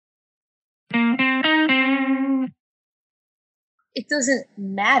it doesn't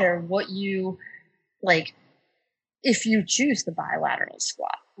matter what you like if you choose the bilateral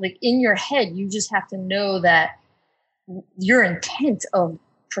squat. Like in your head, you just have to know that your intent of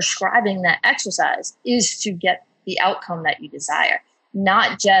prescribing that exercise is to get the outcome that you desire,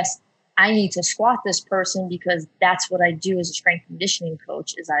 not just I need to squat this person because that's what I do as a strength conditioning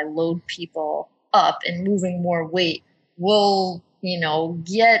coach is I load people up and moving more weight will,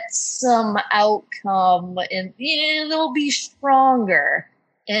 get some outcome and they'll be stronger.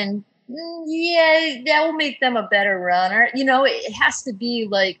 And that will make them a better runner. It has to be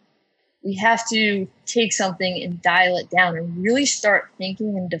like, we have to take something and dial it down and really start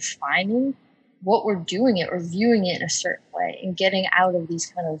thinking and defining what we're doing it or viewing it in a certain way and getting out of these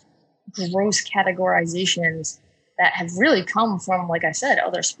kind of gross categorizations that have really come from, like I said,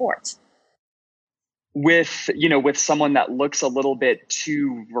 other sports. With someone that looks a little bit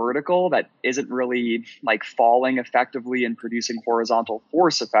too vertical, that isn't really like falling effectively and producing horizontal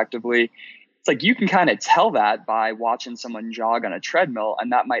force effectively, it's like you can kind of tell that by watching someone jog on a treadmill,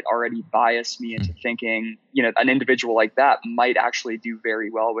 and that might already bias me into thinking, an individual like that might actually do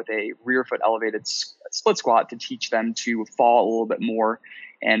very well with a rear foot elevated split squat to teach them to fall a little bit more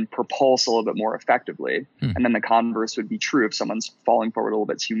and propulse a little bit more effectively. And then the converse would be true. If someone's falling forward a little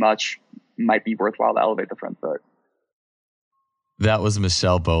bit too much, it might be worthwhile to elevate the front foot. That was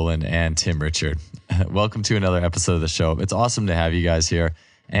Michelle Boland and Tim Richard. Welcome to another episode of the show. It's awesome to have you guys here.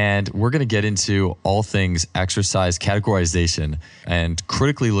 And we're going to get into all things exercise categorization and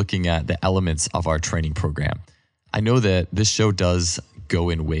critically looking at the elements of our training program. I know that this show does go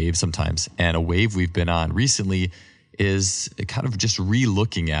in waves sometimes, and a wave we've been on recently is kind of just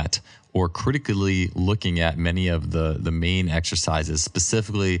re-looking at or critically looking at many of the main exercises,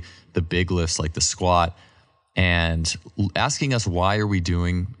 specifically the big lifts like the squat, and asking us why are we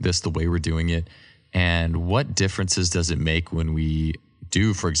doing this the way we're doing it, and what differences does it make when we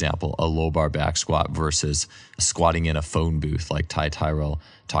do, for example, a low bar back squat versus squatting in a phone booth like Ty Tyrell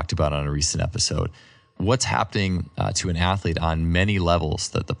talked about on a recent episode. What's happening to an athlete on many levels,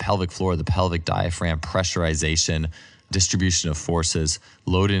 the pelvic floor, the pelvic diaphragm, pressurization, distribution of forces,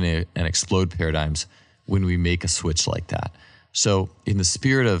 load in and explode paradigms when we make a switch like that. So in the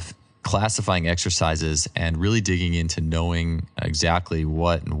spirit of classifying exercises and really digging into knowing exactly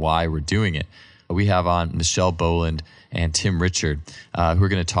what and why we're doing it, we have on Michelle Boland and Tim Richard, who are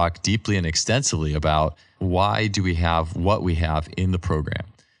going to talk deeply and extensively about why do we have what we have in the program.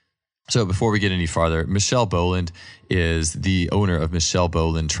 So before we get any farther, Michelle Boland is the owner of Michelle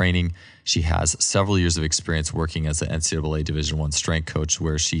Boland Training. She has several years of experience working as an NCAA Division I strength coach,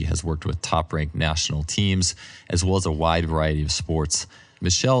 where she has worked with top-ranked national teams, as well as a wide variety of sports.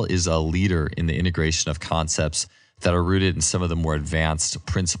 Michelle is a leader in the integration of concepts that are rooted in some of the more advanced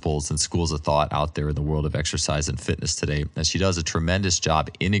principles and schools of thought out there in the world of exercise and fitness today. And she does a tremendous job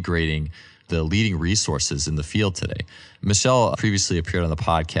integrating the leading resources in the field today. Michelle previously appeared on the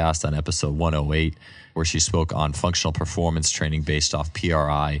podcast on episode 108, where she spoke on functional performance training based off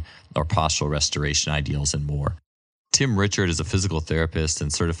PRI or postural restoration ideals and more. Tim Richard is a physical therapist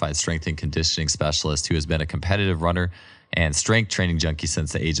and certified strength and conditioning specialist who has been a competitive runner and strength training junkie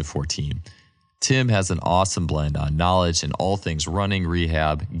since the age of 14. Tim has an awesome blend on knowledge in all things running,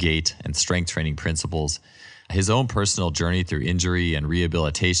 rehab, gait, and strength training principles. His own personal journey through injury and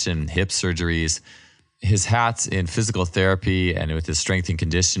rehabilitation, hip surgeries, his hats in physical therapy, and with his strength and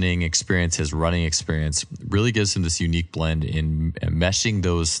conditioning experience, his running experience, really gives him this unique blend in meshing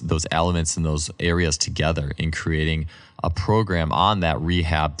those elements and those areas together in creating a program on that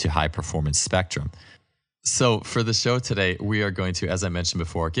rehab to high performance spectrum. So for the show today, we are going to, as I mentioned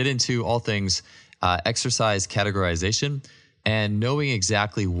before, get into all things exercise categorization and knowing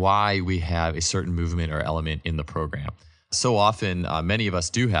exactly why we have a certain movement or element in the program. So often, many of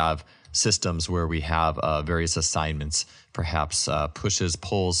us do have systems where we have various assignments, perhaps pushes,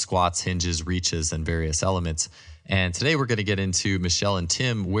 pulls, squats, hinges, reaches, and various elements. And today we're going to get into Michelle and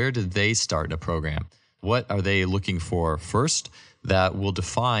Tim. Where did they start in a program? What are they looking for first that will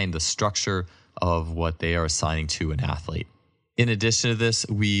define the structure of what they are assigning to an athlete? In addition to this,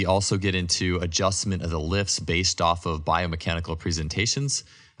 we also get into adjustment of the lifts based off of biomechanical presentations.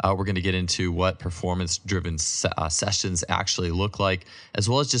 We're going to get into what performance-driven sessions actually look like, as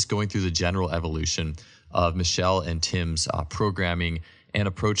well as just going through the general evolution of Michelle and Tim's programming and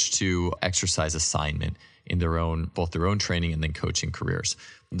approach to exercise assignment in both their own training and then coaching careers.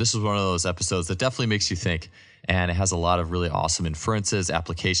 This is one of those episodes that definitely makes you think, and it has a lot of really awesome inferences,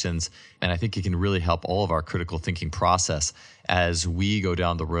 applications, and I think it can really help all of our critical thinking process as we go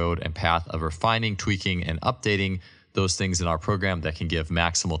down the road and path of refining, tweaking, and updating those things in our program that can give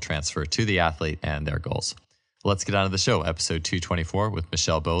maximal transfer to the athlete and their goals. Let's get on to the show, episode 224 with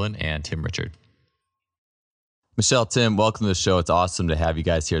Michelle Boland and Tim Richard. Michelle, Tim, welcome to the show. It's awesome to have you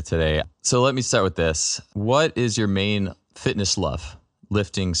guys here today. So let me start with this. What is your main fitness love?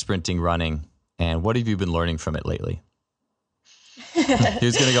 Lifting, sprinting, running, and what have you been learning from it lately?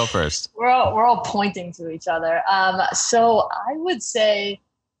 Who's going to go first? We're all pointing to each other. So I would say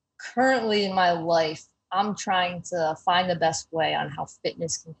currently in my life, I'm trying to find the best way on how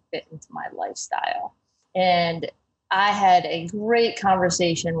fitness can fit into my lifestyle. And I had a great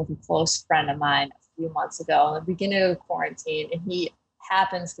conversation with a close friend of mine a few months ago in the beginning of quarantine, and he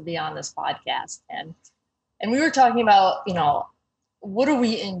happens to be on this podcast. And we were talking about, what do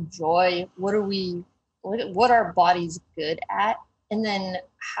we enjoy? What our body's good at? And then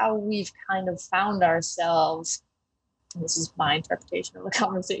how we've kind of found ourselves, and this is my interpretation of the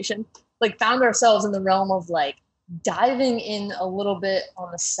conversation, found ourselves in the realm of diving in a little bit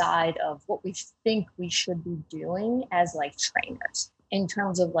on the side of what we think we should be doing as trainers in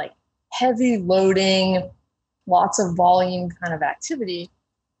terms of heavy loading, lots of volume kind of activity.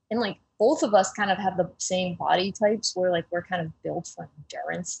 And both of us kind of have the same body types where we're kind of built for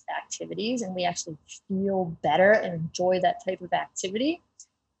endurance activities, and we actually feel better and enjoy that type of activity.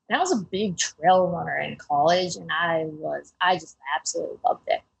 And I was a big trail runner in college, and I just absolutely loved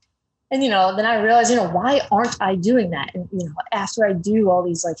it. And, then I realized, why aren't I doing that? And, after I do all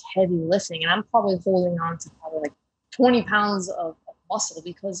these heavy lifting, and I'm probably holding on to probably 20 pounds of muscle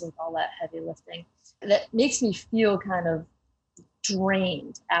because of all that heavy lifting, that makes me feel kind of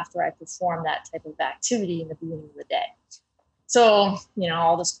drained after I perform that type of activity in the beginning of the day. So,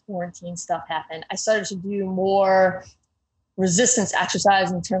 all this quarantine stuff happened. I started to do more resistance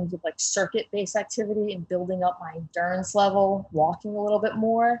exercise in terms of circuit-based activity and building up my endurance level, walking a little bit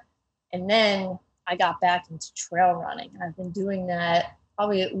more. And then I got back into trail running. I've been doing that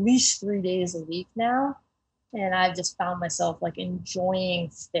probably at least 3 days a week now. And I've just found myself enjoying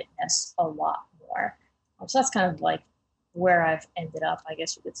fitness a lot more. So that's kind of where I've ended up, I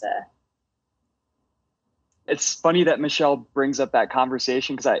guess you could say. It's funny that Michelle brings up that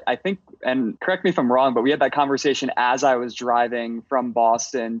conversation because I think, and correct me if I'm wrong, but we had that conversation as I was driving from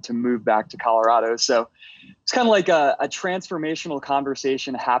Boston to move back to Colorado. So it's kind of like a transformational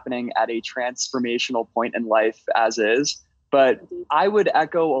conversation happening at a transformational point in life as is. But I would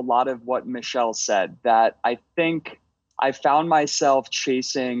echo a lot of what Michelle said, that I think I found myself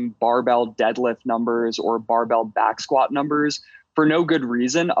chasing barbell deadlift numbers or barbell back squat numbers for no good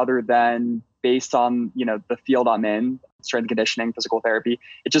reason other than based on, the field I'm in, strength and conditioning, physical therapy.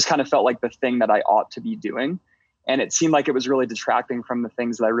 It just kind of felt like the thing that I ought to be doing. And it seemed like it was really detracting from the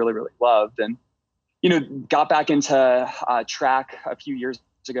things that I really, really loved. And, got back into track a few years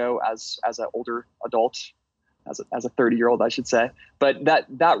ago as an older adult, as a 30-year-old, I should say. But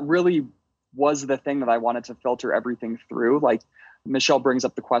that really was the thing that I wanted to filter everything through. Michelle brings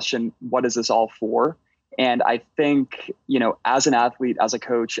up the question, what is this all for? And I think, as an athlete, as a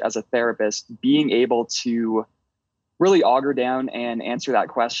coach, as a therapist, being able to really auger down and answer that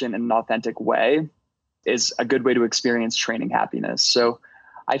question in an authentic way is a good way to experience training happiness. So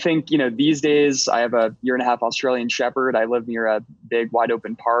I think, these days I have a 1.5-year Australian Shepherd. I live near a big wide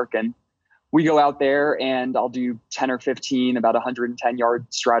open park, and we go out there and I'll do 10 or 15, about 110-yard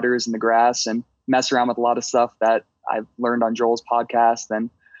striders in the grass and mess around with a lot of stuff that I've learned on Joel's podcast, and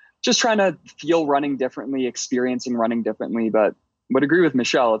just trying to feel running differently, experiencing running differently. But would agree with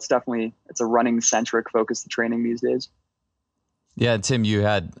Michelle. It's a running centric focus to training these days. Yeah, Tim, you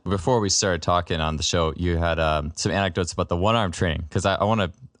had, before we started talking on the show, you had some anecdotes about the one arm training, because I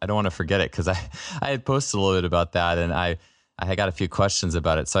don't want to forget it, because I had posted a little bit about that, and I got a few questions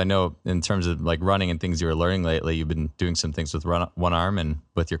about it. So I know in terms of running and things you were learning lately, you've been doing some things with one arm and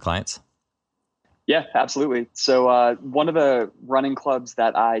with your clients. Yeah, absolutely. So one of the running clubs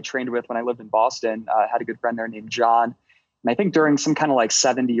that I trained with when I lived in Boston, had a good friend there named John. And I think during some kind of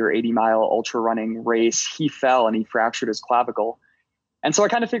 70 or 80 mile ultra running race, he fell and he fractured his clavicle. And so I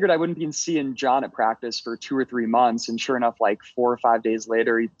kind of figured I wouldn't be seeing John at practice for 2 or 3 months. And sure enough, 4 or 5 days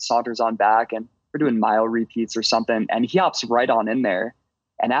later, he saunters on back and we're doing mile repeats or something. And he hops right on in there.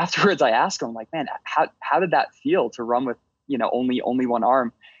 And afterwards I asked him, man, how did that feel to run with, only one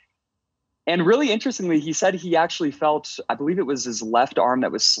arm? And really interestingly, he said he actually felt, I believe it was his left arm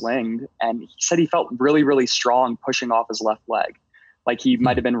that was slinged. And he said he felt really, really strong pushing off his left leg. He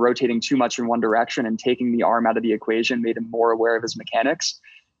might have been rotating too much in one direction, and taking the arm out of the equation made him more aware of his mechanics.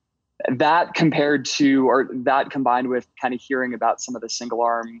 That combined with kind of hearing about some of the single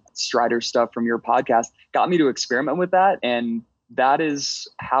arm strider stuff from your podcast got me to experiment with that. And that is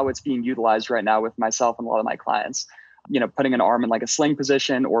how it's being utilized right now with myself and a lot of my clients. Putting an arm in a sling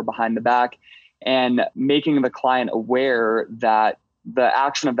position or behind the back. and making the client aware that the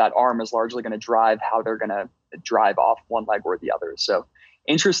action of that arm is largely going to drive how they're going to drive off one leg or the other. So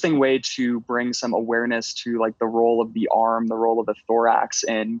interesting way to bring some awareness to like the role of the arm, the role of the thorax,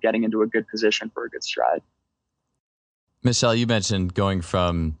 and getting into a good position for a good stride. Michelle, you mentioned going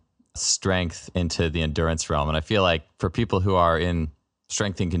from strength into the endurance realm. And I feel like for people who are in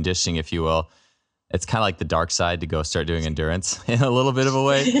strength and conditioning, if you will, it's kind of like the dark side to go start doing endurance in a little bit of a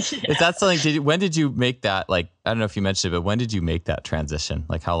way. Is that something, when did you make that? Like, I don't know if you mentioned it, but when did you make that transition?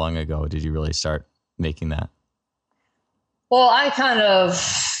 Like how long ago did you really start making that? Well, I kind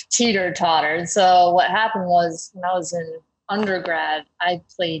of teeter-tottered. So what happened was when I was in undergrad, I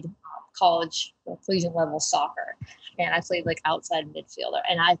played college collegiate level soccer, and I played like outside midfielder,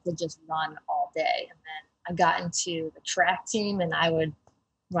 and I could just run all day. And then I got into the track team, and I would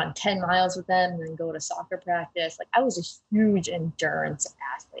run 10 miles with them and then go to soccer practice. Like I was a huge endurance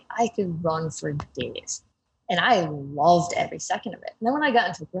athlete. I could run for days, and I loved every second of it. And then when I got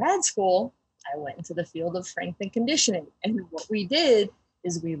into grad school, I went into the field of strength and conditioning. And what we did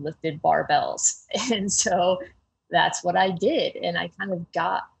is we lifted barbells. And so that's what I did. And I kind of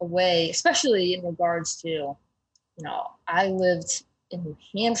got away, especially in regards to, I lived in New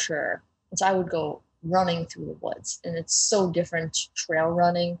Hampshire, and so I would go running through the woods. And it's so different trail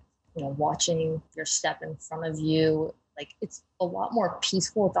running, watching your step in front of you. Like it's a lot more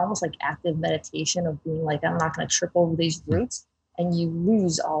peaceful. It's almost like active meditation of being like, I'm not going to trip over these roots. And you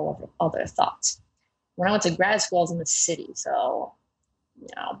lose all of the other thoughts. When I went to grad school, I was in the city. So,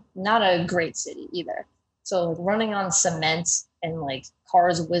 not a great city either. So like running on cement and like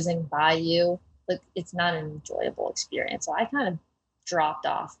cars whizzing by you, like it's not an enjoyable experience. So I kind of dropped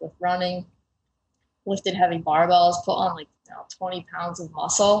off with running, lifted heavy barbells, put on 20 pounds of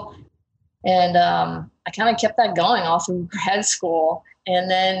muscle. And I kind of kept that going all through grad school. And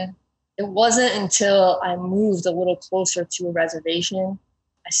then it wasn't until I moved a little closer to a reservation,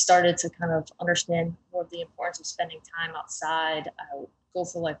 I started to kind of understand more of the importance of spending time outside. I would go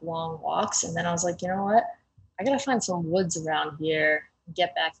for like long walks. And then I was like, you know what? I got to find some woods around here and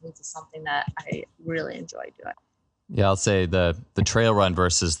get back into something that I really enjoy doing. Yeah, I'll say the trail run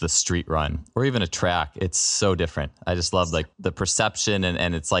versus the street run or even a track, it's so different. I just love like the perception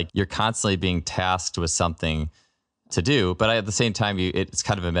and it's like you're constantly being tasked with something to do, but at the same time, it's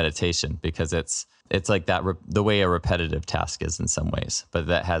kind of a meditation because it's like that the way a repetitive task is in some ways, but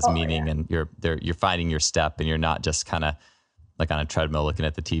that has meaning, and you're finding your step, and you're not just kind of like on a treadmill looking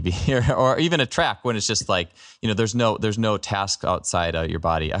at the TV or even a track when it's just like there's no task outside of your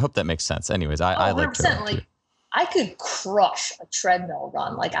body. I hope that makes sense. Anyways, I like to run too. I could crush a treadmill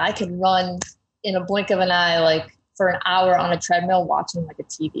run. Like I could run in a blink of an eye, like for an hour on a treadmill watching like a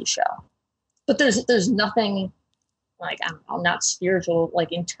TV show. But there's nothing like, I don't know, not spiritual,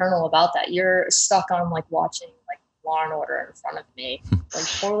 like internal about that. You're stuck on like watching like Law and Order in front of me, like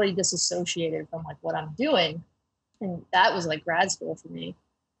totally disassociated from like what I'm doing. And that was like grad school for me.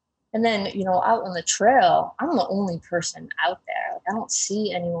 And then, out on the trail, I'm the only person out there. Like I don't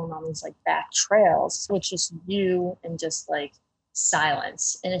see anyone on these like back trails. So it's just you and just like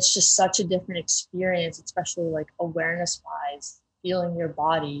silence. And it's just such a different experience, especially like awareness wise, feeling your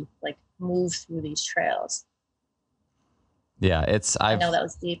body like move through these trails. Yeah, I know that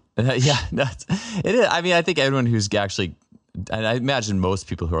was deep. Yeah, it is. I mean, I think everyone who's actually, and I imagine most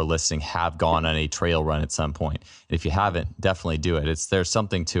people who are listening have gone on a trail run at some point. And if you haven't, definitely do it. There's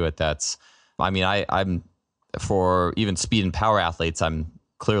something to it I'm for even speed and power athletes, I'm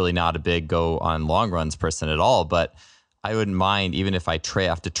clearly not a big go on long runs person at all, but I wouldn't mind even if I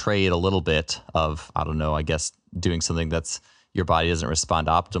have to trade a little bit of, I don't know, I guess doing something that's your body doesn't respond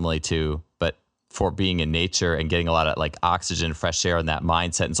optimally to, but for being in nature and getting a lot of like oxygen, fresh air, and that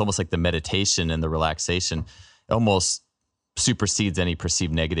mindset. And it's almost like the meditation and the relaxation almost supersedes any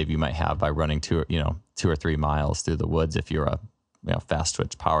perceived negative you might have by running 2 or 3 miles through the woods if you're a fast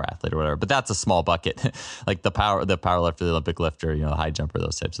twitch power athlete or whatever. But that's a small bucket, like the power lifter, the Olympic lifter, the high jumper,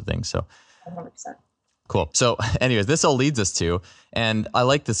 those types of things. So 100%. Cool. So anyways, this all leads us to, and I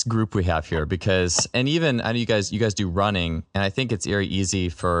like this group we have here because, and even I know you guys do running, and I think it's very easy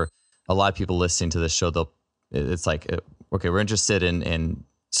for a lot of people listening to this show. It's like, okay, we're interested in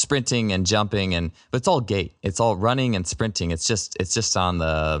sprinting and jumping, but it's all gait. It's all running and sprinting. It's just on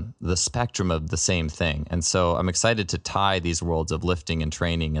the spectrum of the same thing. And so I'm excited to tie these worlds of lifting and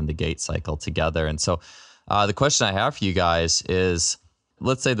training and the gait cycle together. And so the question I have for you guys is,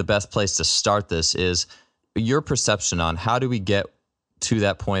 let's say the best place to start this is your perception on how do we get to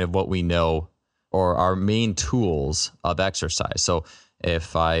that point of what we know or our main tools of exercise. So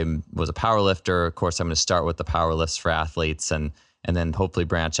if I was a power lifter, of course, I'm going to start with the power lifts for athletes and and then hopefully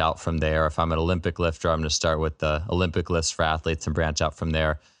branch out from there. If I'm an Olympic lifter, I'm going to start with the Olympic lifts for athletes and branch out from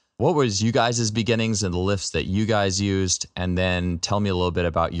there. What was you guys' beginnings and the lifts that you guys used? And then tell me a little bit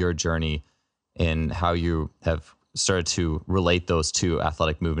about your journey and how you have started to relate those to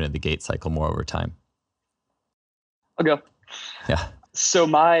athletic movement and the gait cycle more over time. I'll go. Yeah. So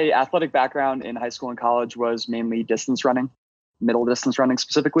my athletic background in high school and college was mainly distance running, middle distance running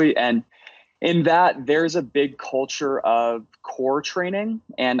specifically. And in that, there's a big culture of core training.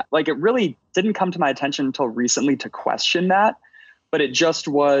 And like, it really didn't come to my attention until recently to question that. But it just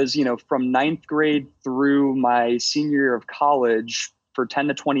was, from ninth grade through my senior year of college, for 10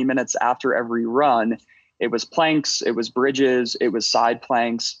 to 20 minutes after every run, it was planks, it was bridges, it was side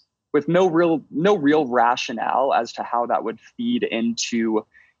planks, with no real rationale as to how that would feed into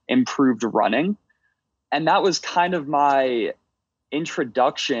improved running. And that was kind of my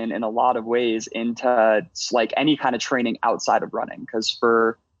introduction in a lot of ways into like any kind of training outside of running. Because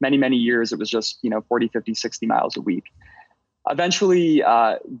for many, many years, it was just, 40, 50, 60 miles a week. Eventually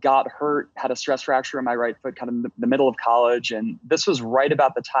got hurt, had a stress fracture in my right foot, kind of the middle of college. And this was right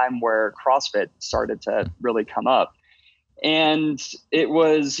about the time where CrossFit started to really come up. And it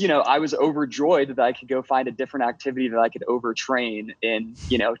was, I was overjoyed that I could go find a different activity that I could overtrain in,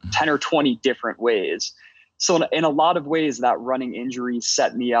 10 or 20 different ways. So in a lot of ways, that running injury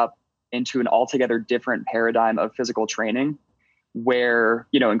set me up into an altogether different paradigm of physical training where,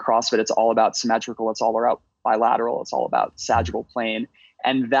 in CrossFit, it's all about symmetrical, it's all about bilateral, it's all about sagittal plane.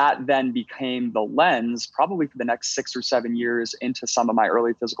 And that then became the lens, probably for the next 6 or 7 years into some of my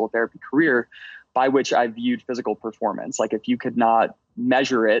early physical therapy career, by which I viewed physical performance. Like if you could not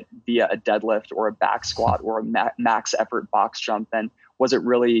measure it via a deadlift or a back squat or a max effort box jump, then was it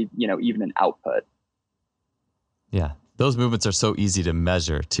really, even an output? Yeah. Those movements are so easy to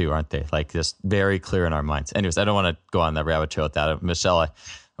measure too, aren't they? Like just very clear in our minds. Anyways, I don't want to go on that rabbit trail with that. Michelle,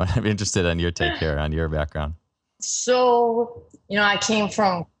 I'm interested in your take here on your background. So, I came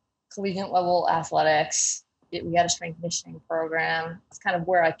from collegiate level athletics. We had a strength conditioning program. It's kind of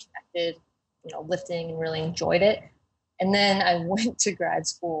where I connected, lifting and really enjoyed it. And then I went to grad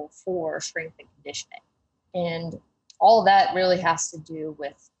school for strength and conditioning. And all of that really has to do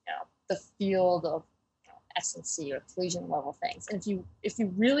with, the field of S&C or collegiate level things. And if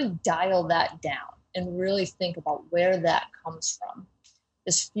you really dial that down and really think about where that comes from,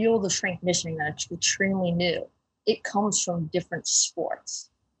 this field of strength conditioning that's extremely new, it comes from different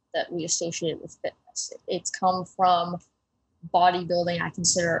sports that we associate with fitness. It's come from bodybuilding, I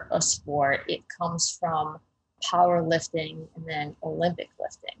consider a sport. It comes from powerlifting and then Olympic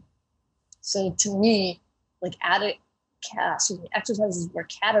lifting. So to me, like exercises were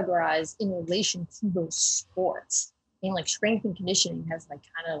categorized in relation to those sports. And like strength and conditioning has like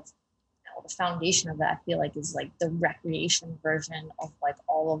kind of the foundation of that, I feel like, is like the recreation version of like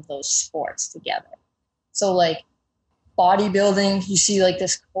all of those sports together. So like bodybuilding, you see like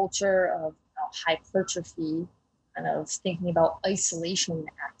this culture of hypertrophy, kind of thinking about isolation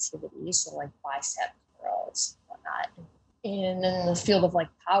activities, so like bicep curls, whatnot. And in the field of like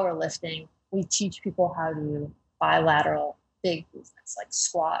powerlifting, we teach people how to bilateral big movements like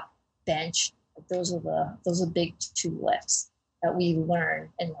squat, bench. Those are big two lifts that we learn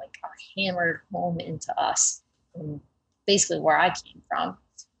and like are hammered home into us, and basically where I came from.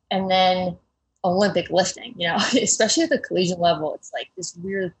 And then Olympic lifting, especially at the collegiate level, it's like this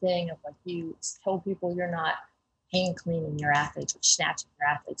weird thing of like you tell people you're not hang cleaning your athletes or snatching your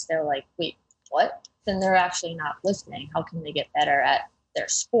athletes. They're like, wait, what? Then they're actually not lifting. How can they get better at their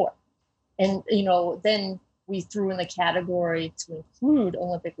sport? And, then we threw in the category to include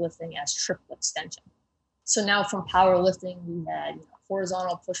Olympic lifting as triple extension. So now from powerlifting, we had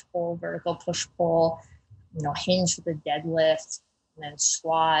horizontal push-pull, vertical push-pull, hinge for the deadlift, and then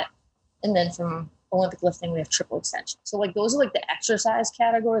squat. And then from Olympic lifting, we have triple extension. So like those are like the exercise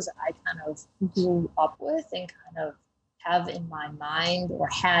categories that I kind of grew up with and kind of have in my mind or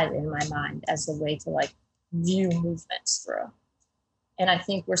had in my mind as the way to like view movements through. And I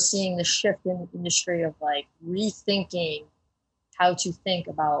think we're seeing the shift in the industry of like rethinking how to think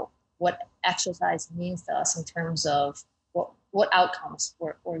about what exercise means to us in terms of what outcomes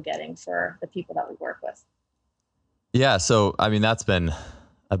we're getting for the people that we work with. Yeah. So, I mean, that's been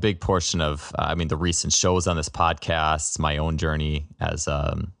a big portion of, the recent shows on this podcast, my own journey as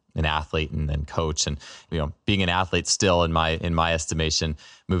an athlete and then coach, and, being an athlete still in my estimation,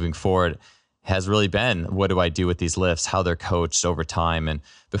 moving forward has really been, what do I do with these lifts, how they're coached over time. And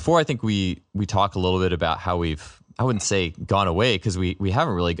before, I think we talk a little bit about how we've, I wouldn't say gone away, because we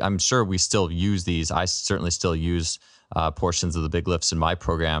haven't really, I'm sure we still use these. I certainly still use portions of the big lifts in my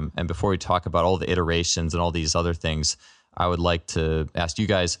program. And before we talk about all the iterations and all these other things, I would like to ask you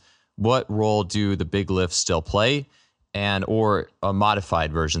guys, what role do the big lifts still play, and or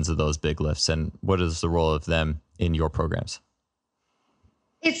modified versions of those big lifts, and what is the role of them in your programs?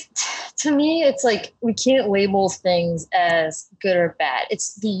 It's, to me, it's like we can't label things as good or bad.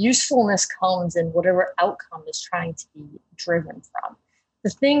 It's the usefulness comes in whatever outcome is trying to be driven from.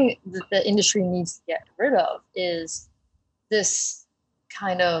 The thing that the industry needs to get rid of is this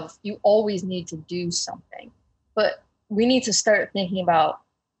kind of, you always need to do something. But we need to start thinking about,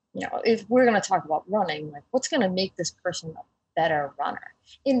 if we're going to talk about running, like what's going to make this person a better runner?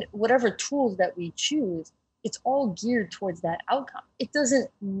 In whatever tools that we choose, it's all geared towards that outcome. It doesn't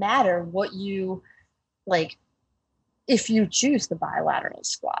matter what you like. If you choose the bilateral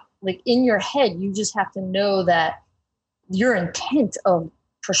squat, like in your head, you just have to know that your intent of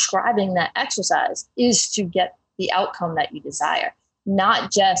prescribing that exercise is to get the outcome that you desire,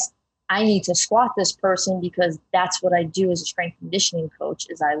 not just, I need to squat this person because that's what I do as a strength conditioning coach,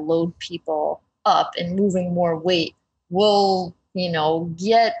 is I load people up and moving more weight will,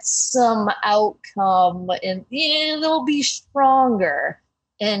 get some outcome and they'll be stronger.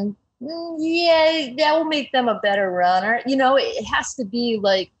 And that will make them a better runner. It has to be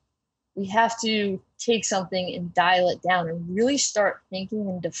like, we have to take something and dial it down and really start thinking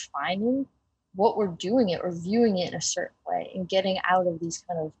and defining what we're doing it or viewing it in a certain way, and getting out of these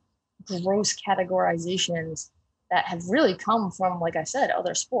kind of gross categorizations that have really come from, like I said,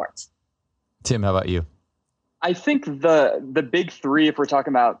 other sports. Tim, how about you? I think the big three, if we're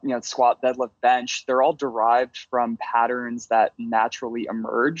talking about squat, deadlift, bench, they're all derived from patterns that naturally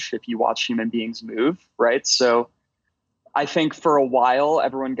emerge if you watch human beings move, right? So I think for a while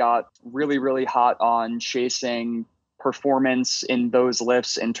everyone got really, really hot on chasing performance in those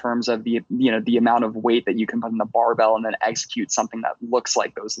lifts in terms of the amount of weight that you can put in the barbell and then execute something that looks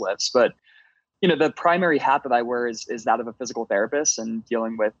like those lifts. But the primary hat that I wear is that of a physical therapist and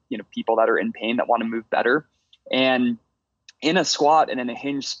dealing with people that are in pain that want to move better. And in a squat and in a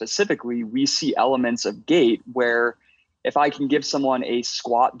hinge specifically, we see elements of gait where if I can give someone a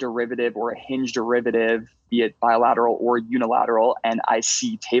squat derivative or a hinge derivative, be it bilateral or unilateral, and I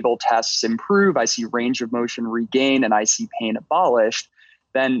see table tests improve, I see range of motion regain, and I see pain abolished,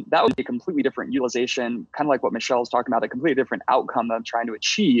 then that would be a completely different utilization, kind of like what Michelle was talking about, a completely different outcome that I'm trying to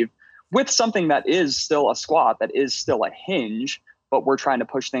achieve with something that is still a squat, that is still a hinge, but we're trying to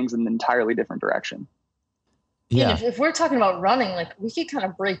push things in an entirely different direction. Yeah. And if we're talking about running, like we could kind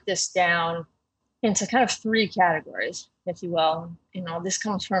of break this down into kind of three categories, if you will. This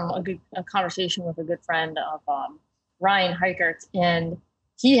comes from a conversation with a good friend of Ryan Heikert, and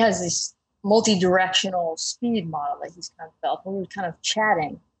he has this multi-directional speed model that he's kind of developed. We were kind of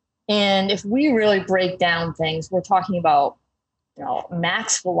chatting, and if we really break down things, we're talking about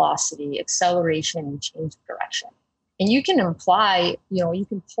max velocity, acceleration, and change of direction. And you can imply, you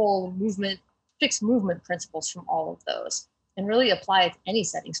can pull fixed movement principles from all of those and really apply it to any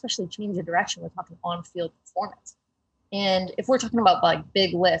setting, especially change of direction. We're talking on-field performance. And if we're talking about like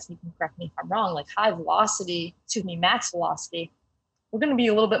big lifts, you can correct me if I'm wrong, like max velocity, we're going to be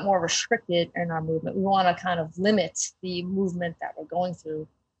a little bit more restricted in our movement. We want to kind of limit the movement that we're going through,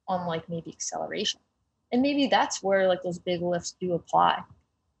 unlike maybe acceleration. And maybe that's where like those big lifts do apply.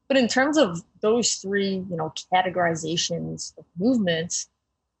 But in terms of those three, categorizations of movements,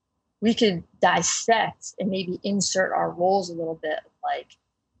 we could dissect and maybe insert our roles a little bit, like,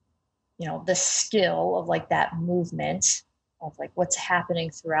 the skill of like that movement, of like what's happening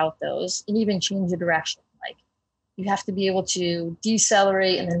throughout those, and even change the direction. Like you have to be able to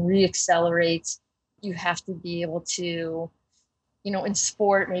decelerate and then reaccelerate. You have to be able to, in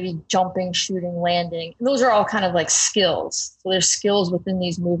sport, maybe jumping, shooting, landing. And those are all kind of like skills. So there's skills within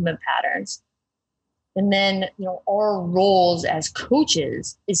these movement patterns. And then, our roles as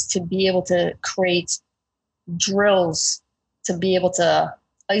coaches is to be able to create drills to be able to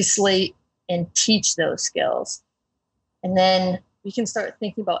isolate and teach those skills. And then we can start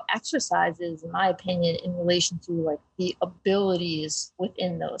thinking about exercises, in my opinion, in relation to like the abilities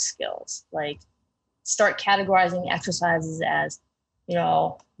within those skills. Like start categorizing exercises as,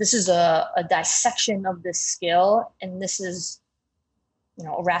 this is a dissection of this skill, and this is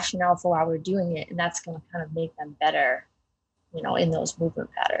a rationale for why we're doing it. And that's going to kind of make them better, in those movement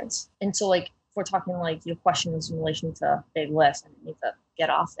patterns. And so like, if we're talking like your question is in relation to big lifts, and I need to get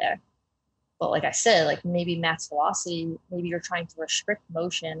off there. But like I said, like maybe max velocity, maybe you're trying to restrict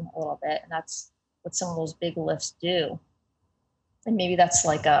motion a little bit. And that's what some of those big lifts do. And maybe that's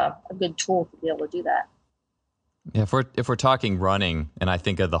like a good tool to be able to do that. Yeah, if we're talking running, and I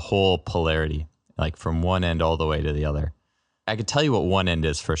think of the whole polarity, like from one end all the way to the other, I could tell you what one end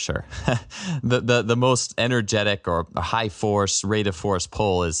is for sure. The most energetic or high force, rate of force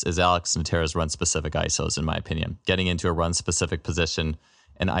pull is Alex Natera's run specific ISOs, in my opinion. Getting into a run specific position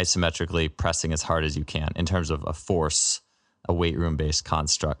and isometrically pressing as hard as you can in terms of a force, a weight room based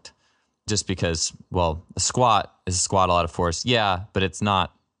construct. Just because, well, a squat is a squat, a lot of force. Yeah, but it's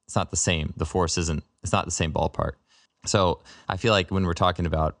not the same. The force it's not the same ballpark. So I feel like when we're talking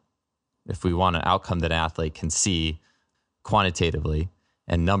about if we want an outcome that an athlete can see quantitatively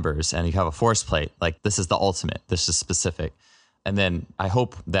and numbers, and you have a force plate, like this is the ultimate, this is specific. And then I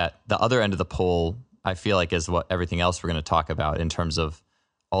hope that the other end of the pole, I feel like, is what everything else we're going to talk about in terms of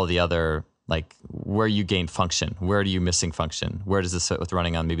all the other, like where you gain function, where are you missing function, where does this fit with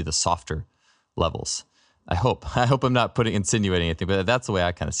running on maybe the softer levels. I hope I'm not insinuating anything, but that's the way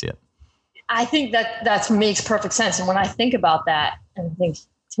I kind of see it. I think that makes perfect sense. And when I think about that, and I think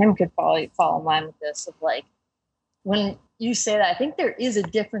Tim could probably fall in line with this, of like, when you say that, I think there is a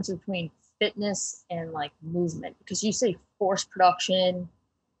difference between fitness and like movement, because you say force production,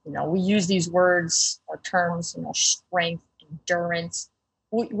 we use these words or terms, strength, endurance.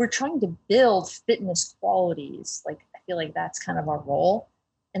 We're trying to build fitness qualities. Like, I feel like that's kind of our role.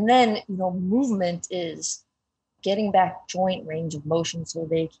 And then, movement is getting back joint range of motion so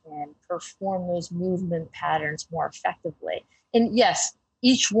they can perform those movement patterns more effectively. And yes,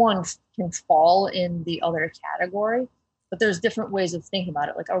 each one can fall in the other category, but there's different ways of thinking about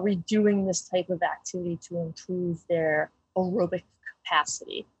it. Like, are we doing this type of activity to improve their aerobic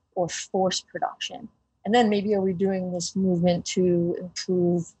capacity or force production? And then maybe are we doing this movement to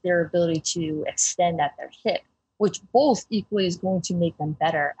improve their ability to extend at their hip, which both equally is going to make them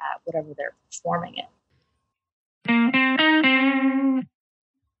better at whatever they're performing in.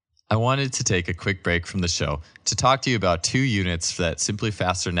 I wanted to take a quick break from the show to talk to you about 2 units that Simply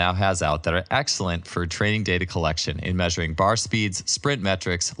Faster now has out that are excellent for training data collection in measuring bar speeds, sprint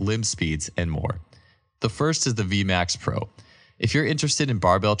metrics, limb speeds, and more. The first is the VMAX Pro. If you're interested in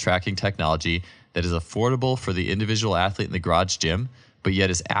barbell tracking technology that is affordable for the individual athlete in the garage gym, but yet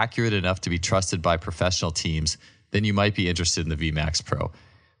is accurate enough to be trusted by professional teams, then you might be interested in the VMAX Pro.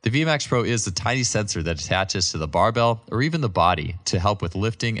 The VMAX Pro is a tiny sensor that attaches to the barbell or even the body to help with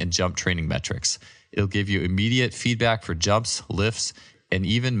lifting and jump training metrics. It'll give you immediate feedback for jumps, lifts, and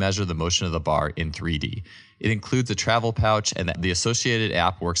even measure the motion of the bar in 3D. It includes a travel pouch, and the associated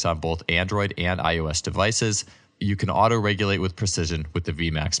app works on both Android and iOS devices. You can auto-regulate with precision with the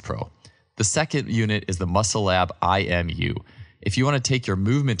VMAX Pro. The second unit is the Muscle Lab IMU. If you want to take your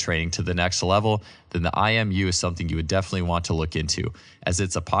movement training to the next level, then the IMU is something you would definitely want to look into, as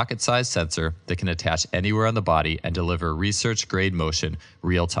it's a pocket-sized sensor that can attach anywhere on the body and deliver research-grade motion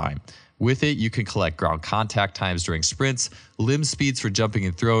real time. With it, you can collect ground contact times during sprints, limb speeds for jumping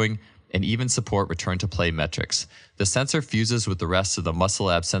and throwing, and even support return to play metrics. The sensor fuses with the rest of the Muscle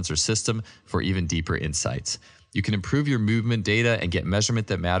Lab sensor system for even deeper insights. You can improve your movement data and get measurement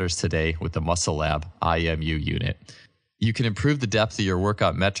that matters today with the Muscle Lab IMU unit. You can improve the depth of your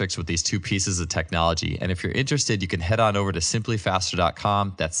workout metrics with these 2 pieces of technology. And if you're interested, you can head on over to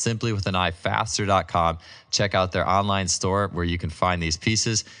simplyfaster.com. That's simply with an I, faster.com. Check out their online store where you can find these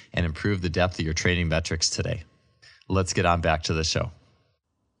pieces and improve the depth of your training metrics today. Let's get on back to the show.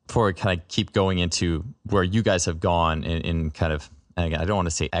 Before we kind of keep going into where you guys have gone in kind of, and again, I don't want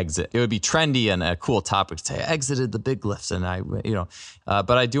to say exit. It would be trendy and a cool topic to say I exited the big lifts, and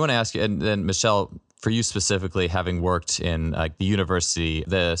but I do want to ask you, and then Michelle, for you specifically, having worked in the university,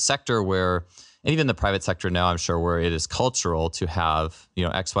 the sector where, and even the private sector now, I'm sure, where it is cultural to have,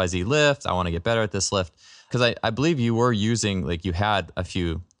 XYZ lift, I want to get better at this lift. Because I believe you were using, like you had a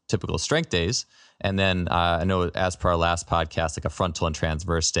few typical strength days. And then I know as per our last podcast, like a frontal and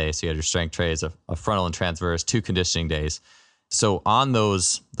transverse day. So you had your strength trays, a frontal and transverse, 2 conditioning days. So on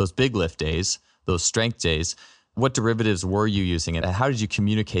those big lift days, those strength days, what derivatives were you using, and how did you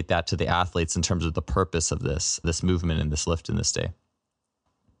communicate that to the athletes in terms of the purpose of this movement and this lift in this day?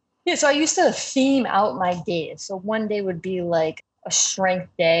 Yeah, so I used to theme out my days. So one day would be like a strength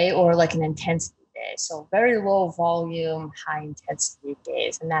day or like an intensity day. So very low volume, high intensity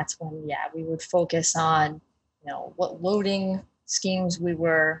days. And that's when, we would focus on, what loading schemes we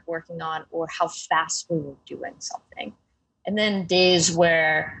were working on or how fast we were doing something. And then days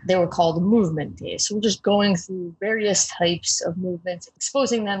where they were called movement days. So we're just going through various types of movements,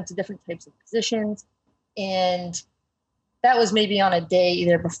 exposing them to different types of positions. And that was maybe on a day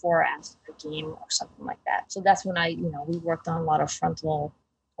either before or after the game or something like that. So that's when we worked on a lot of frontal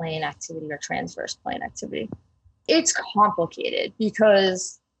plane activity or transverse plane activity. It's complicated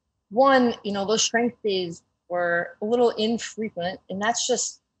because one, those strength days were a little infrequent, and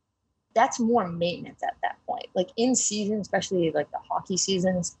that's more maintenance at that point. point. Like in season, especially like the hockey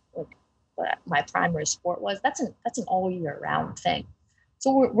seasons, like what my primary sport was, that's an all year round thing.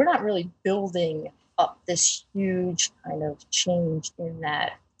 So we're not really building up this huge kind of change in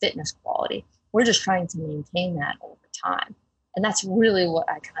that fitness quality. We're just trying to maintain that over time. And that's really what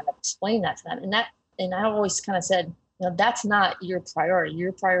I kind of explained that to them. And I always kind of said, that's not your priority.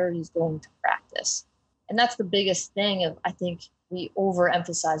 Your priority is going to practice. And that's the biggest thing of, I think we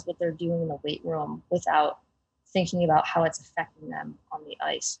overemphasize what they're doing in the weight room without thinking about how it's affecting them on the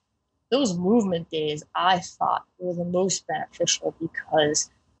ice. Those movement days, I thought, were the most beneficial because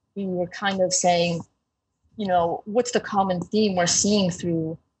we were kind of saying, what's the common theme we're seeing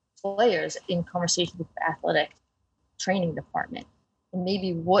through players in conversations with the athletic training department? And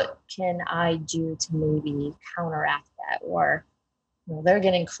maybe what can I do to maybe counteract that? Or, they're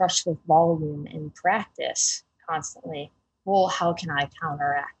getting crushed with volume in practice constantly. Well, how can I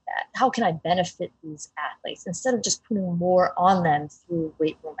counteract that? How can I benefit these athletes instead of just putting more on them through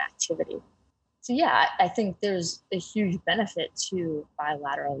weight room activity? So yeah, I think there's a huge benefit to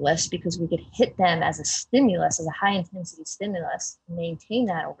bilateral lifts because we could hit them as a stimulus, as a high intensity stimulus, maintain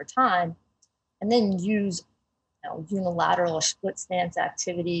that over time, and then use unilateral or split stance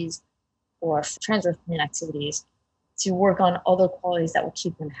activities or transverse plane activities to work on other qualities that will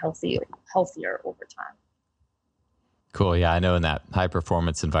keep them healthier over time. Cool. Yeah, I know in that high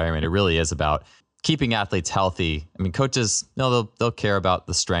performance environment, it really is about keeping athletes healthy. I mean, coaches, they'll care about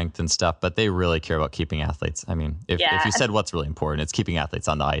the strength and stuff, but they really care about keeping athletes. I mean, if you said what's really important, it's keeping athletes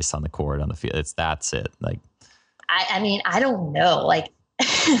on the ice, on the court, on the field. That's it. Like, I don't know. Like,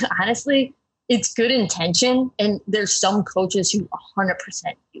 honestly, it's good intention, and there's some coaches who 100%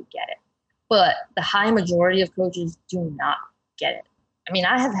 do get it, but the high majority of coaches do not get it. I mean,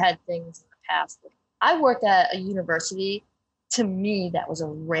 I have had things in the past. I worked at a university. To me, that was a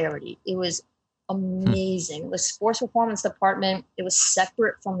rarity. It was amazing. The sports performance department, it was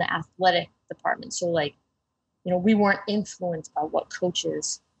separate from the athletic department. So we weren't influenced by what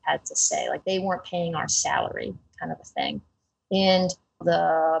coaches had to say. Like, they weren't paying our salary, kind of a thing. And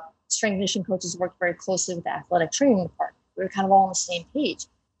the strength and conditioning coaches worked very closely with the athletic training department. We were kind of all on the same page.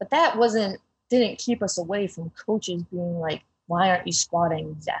 But that didn't keep us away from coaches being like, why aren't you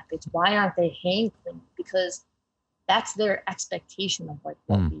squatting these athletes? Why aren't they hang clean? Because that's their expectation of what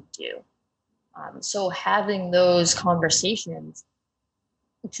we do. So having those conversations,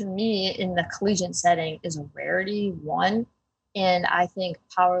 to me, in the collegiate setting is a rarity, one. And I think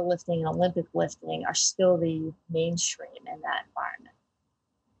powerlifting and Olympic lifting are still the mainstream in that environment.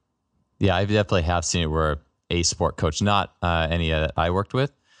 Yeah, I definitely have seen it where a sport coach, not any that I worked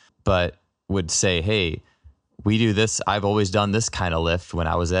with, but would say, hey, we do this. I've always done this kind of lift when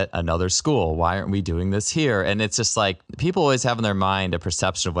I was at another school. Why aren't we doing this here? And it's just like people always have in their mind a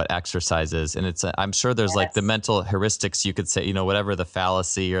perception of what exercise is. And I'm sure there's like the mental heuristics, you could say, whatever the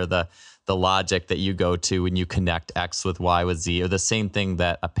fallacy or the logic that you go to when you connect X with Y with Z, or the same thing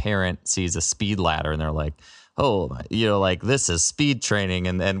that a parent sees a speed ladder and they're like, oh, like this is speed training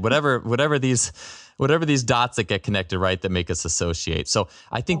and whatever these dots that get connected, right, that make us associate. So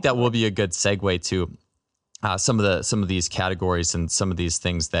I think that will be a good segue to some of these categories and some of these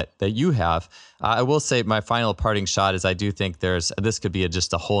things that you have. I will say my final parting shot is I do think this could be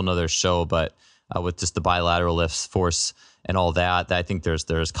just a whole nother show, but with just the bilateral lifts, force, and all that I think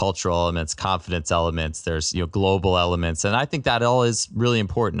there's cultural elements, confidence elements, there's global elements, and I think that all is really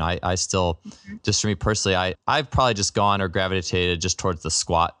important. I still, just for me personally, I've probably just gone or gravitated just towards the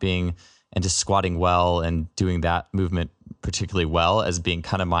squat being and just squatting well and doing that movement particularly well as being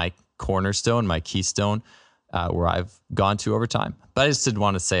kind of my cornerstone, my keystone. Where I've gone to over time. But I just did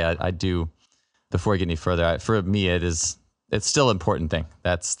want to say I do, before I get any further, for me it's still an important thing.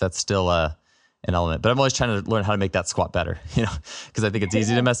 That's still an element. But I'm always trying to learn how to make that squat better, because I think it's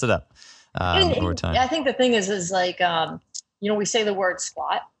easy to mess it up over time. I think the thing is like, we say the word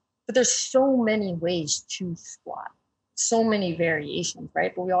squat, but there's so many ways to squat, so many variations,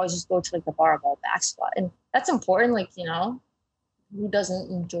 right? But we always just go to like the barbell back squat. And that's important. Like, who doesn't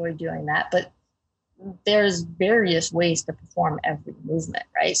enjoy doing that? But there's various ways to perform every movement,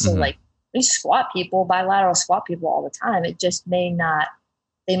 right? So like we bilateral squat people all the time. It just they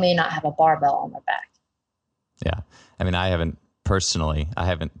may not have a barbell on their back. Yeah. I mean, I haven't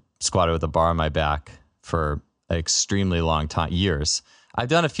squatted with a bar on my back for an extremely long time, years. I've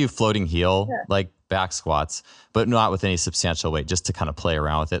done a few floating heel, like back squats, but not with any substantial weight, just to kind of play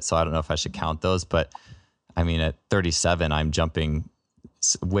around with it. So I don't know if I should count those, but I mean, at 37, I'm jumping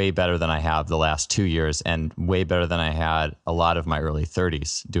way better than I have the last 2 years, and way better than I had a lot of my early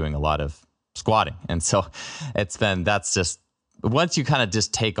 30s doing a lot of squatting. And so that's just, once you kind of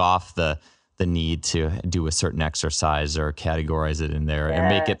just take off the the need to do a certain exercise or categorize it in there and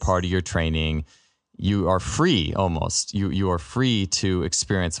make it part of your training. You are free almost. You are free to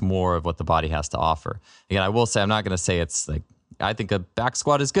experience more of what the body has to offer. Again, I will say, I'm not going to say it's like, I think a back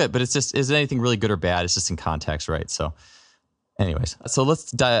squat is good, but it's just, is anything really good or bad? It's just in context, right? So anyways, so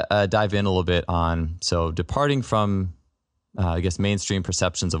let's dive in a little bit on, so departing from, I guess, mainstream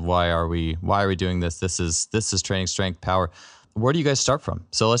perceptions of why are we doing this? This is training strength, power. Where do you guys start from?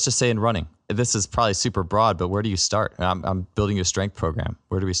 So let's just say in running, this is probably super broad, but where do you start? I'm building a strength program.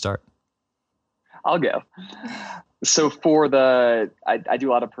 Where do we start? I'll go. So I do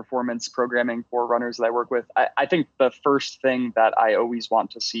a lot of performance programming for runners that I work with. I think the first thing that I always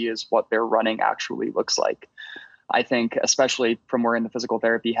want to see is what their running actually looks like. I think, especially from wearing the physical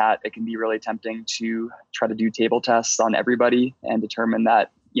therapy hat, it can be really tempting to try to do table tests on everybody and determine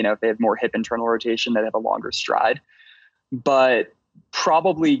that, if they have more hip internal rotation, they have a longer stride. But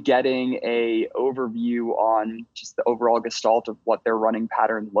probably getting a overview on just the overall gestalt of what their running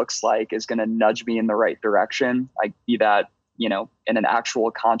pattern looks like is going to nudge me in the right direction. Like, be that, in an actual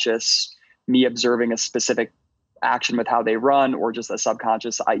conscious, me observing a specific action with how they run, or just a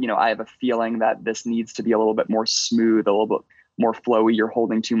subconscious, I have a feeling that this needs to be a little bit more smooth, a little bit more flowy. You're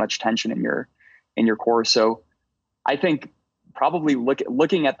holding too much tension in your core. So I think probably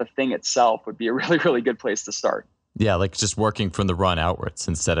looking at the thing itself would be a really, really good place to start. Yeah, like just working from the run outwards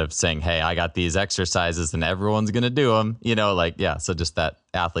instead of saying, hey, I got these exercises and everyone's going to do them, so just that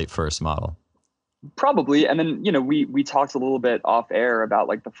athlete first model. Probably. And then, we talked a little bit off air about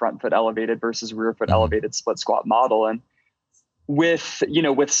like the front foot elevated versus rear foot elevated split squat model. And with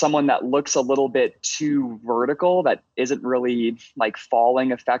someone that looks a little bit too vertical, that isn't really like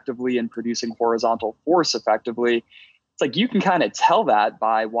falling effectively and producing horizontal force effectively, it's like you can kind of tell that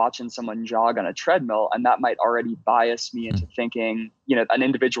by watching someone jog on a treadmill, and that might already bias me into thinking, an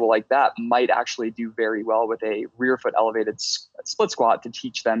individual like that might actually do very well with a rear foot elevated split squat to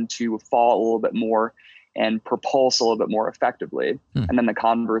teach them to fall a little bit more and propulse a little bit more effectively. And then the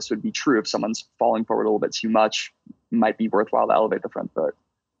converse would be true. If someone's falling forward a little bit too much, it might be worthwhile to elevate the front foot.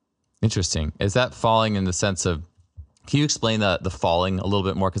 Interesting. Is that falling in the sense of, can you explain the falling a little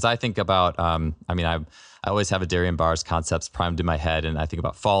bit more? Because I think about, I always have a Darian Bars concepts primed in my head, and I think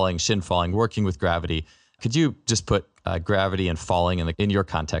about falling, shin falling, working with gravity. Could you just put gravity and falling in your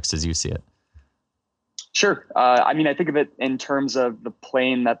context as you see it? Sure. I think of it in terms of the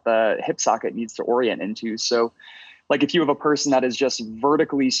plane that the hip socket needs to orient into. So like if you have a person that is just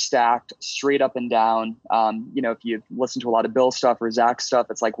vertically stacked straight up and down, if you listen to a lot of Bill stuff or Zach stuff,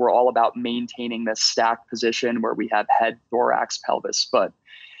 it's like we're all about maintaining this stacked position where we have head, thorax, pelvis. But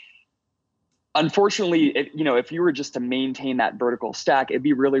unfortunately, if you were just to maintain that vertical stack, it'd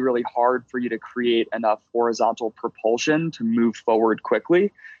be really, really hard for you to create enough horizontal propulsion to move forward quickly.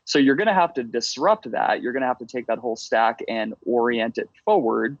 So you're going to have to disrupt that. You're going to have to take that whole stack and orient it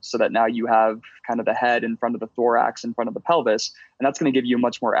forward so that now you have kind of the head in front of the thorax, in front of the pelvis. And that's going to give you a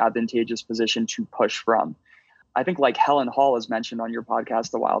much more advantageous position to push from. I think like Helen Hall has mentioned on your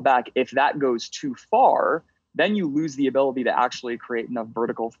podcast a while back, if that goes too far, then you lose the ability to actually create enough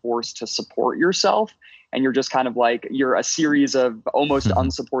vertical force to support yourself. And you're just kind of like, you're a series of almost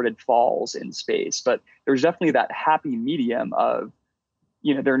unsupported falls in space. But there's definitely that happy medium of,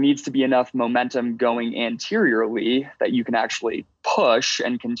 there needs to be enough momentum going anteriorly that you can actually push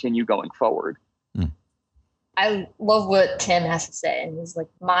and continue going forward. I love what Tim has to say, and his like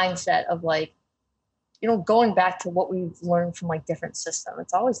mindset of like, going back to what we've learned from like different systems,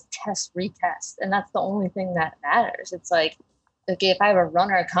 it's always test, retest. And that's the only thing that matters. It's like, okay, if I have a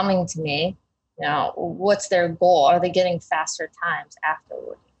runner coming to me, what's their goal? Are they getting faster times after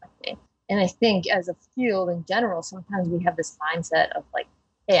working with me? And I think as a field in general, sometimes we have this mindset of like,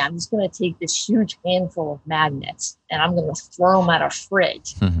 hey, I'm just going to take this huge handful of magnets and I'm going to throw them at a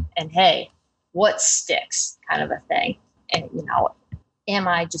fridge. And hey, what sticks kind of a thing. And, am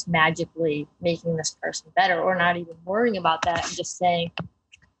I just magically making this person better, or not even worrying about that and just saying,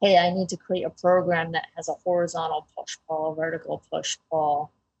 hey, I need to create a program that has a horizontal push-pull, a vertical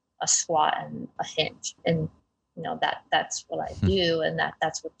push-pull, a squat, and a hinge. And, that's what I do, and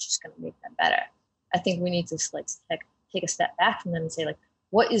that's what's just going to make them better. I think we need to like take a step back from them and say, like,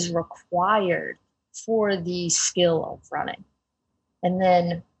 what is required for the skill of running? And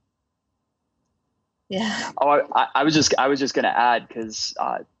then yeah. Oh, I was just going to add, because,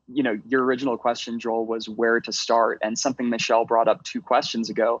 your original question, Joel, was where to start, and something Michelle brought up 2 questions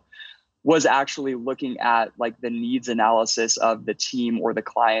ago was actually looking at like the needs analysis of the team or the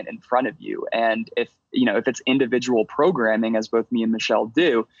client in front of you. And if it's individual programming, as both me and Michelle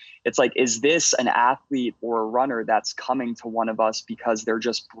do, it's like, is this an athlete or a runner that's coming to one of us because they're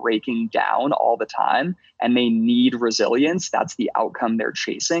just breaking down all the time and they need resilience? That's the outcome they're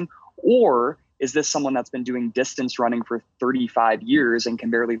chasing. Or is this someone that's been doing distance running for 35 years and can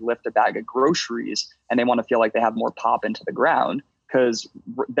barely lift a bag of groceries and they want to feel like they have more pop into the ground? Because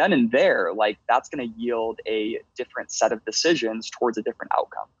then and there, like, that's going to yield a different set of decisions towards a different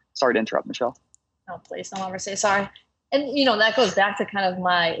outcome. Sorry to interrupt, Michelle. No, please don't ever say sorry. And, that goes back to kind of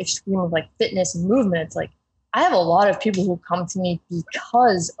my extreme of like fitness and movement. It's like, I have a lot of people who come to me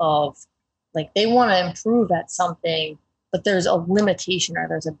because of like, they want to improve at something, but there's a limitation or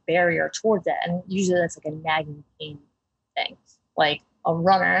there's a barrier towards that. And usually that's like a nagging pain thing. Like a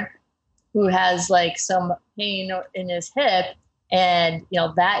runner who has like some pain in his hip, and,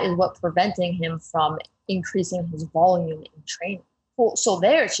 that is what preventing him from increasing his volume in training. So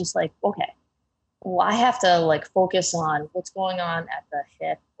there it's just like, okay, well, I have to like focus on what's going on at the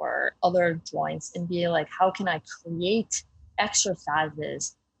hip or other joints and be like, how can I create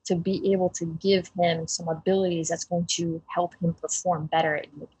exercises to be able to give him some abilities that's going to help him perform better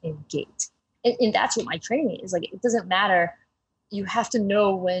in gait. And that's what my training is. Like, it doesn't matter. You have to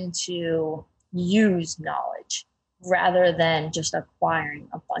know when to use knowledge rather than just acquiring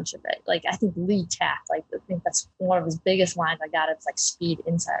a bunch of it. Like, I think Lee Taft, like, I think that's one of his biggest lines I got. It's like Speed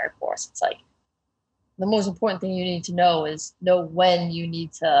Insider course. It's like, the most important thing you need to know is know when you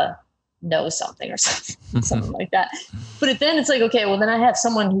need to know something or something like that. But then it's like, okay, well, then I have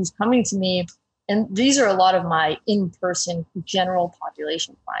someone who's coming to me, and these are a lot of my in-person general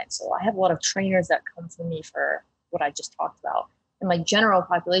population clients. So I have a lot of trainers that come to me for what I just talked about. And my general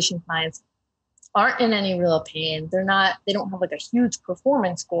population clients aren't in any real pain. They don't have like a huge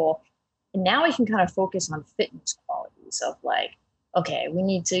performance goal. And now I can kind of focus on fitness qualities of like, okay, we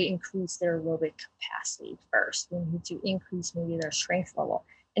need to increase their aerobic capacity first. We need to increase maybe their strength level.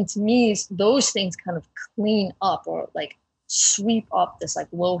 And to me, those things kind of clean up or like sweep up this like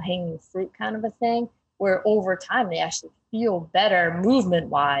low hanging fruit kind of a thing, where over time they actually feel better movement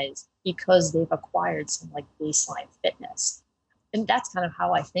wise because they've acquired some like baseline fitness. And that's kind of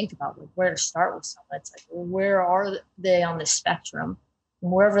how I think about like where to start with someone. It's like, well, where are they on the spectrum?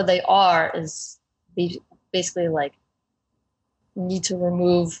 And wherever they are is basically like need to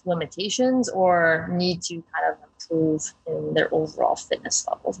remove limitations or need to kind of improve in their overall fitness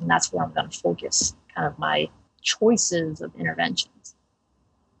levels. And that's where I'm going to focus kind of my choices of interventions.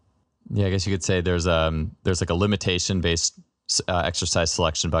 Yeah, I guess you could say there's like a limitation based exercise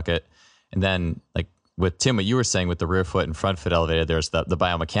selection bucket. And then like with Tim, what you were saying with the rear foot and front foot elevated, there's the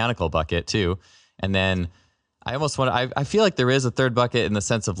biomechanical bucket too. And then I feel like there is a third bucket in the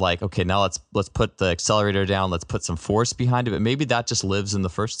sense of like, okay, now let's put the accelerator down. Let's put some force behind it. But maybe that just lives in the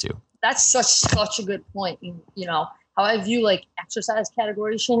first two. That's such a good point. How I view like exercise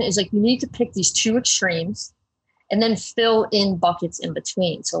categorization is like, you need to pick these two extremes and then fill in buckets in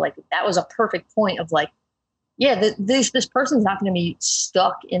between. So like, that was a perfect point of like, yeah, this person's not going to be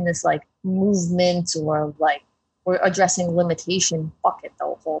stuck in this like movement or like, we're addressing limitation bucket the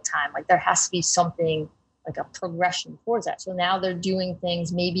whole time. Like, there has to be something like a progression towards that. So now they're doing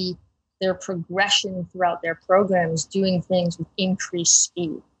things, maybe their progression throughout their program is doing things with increased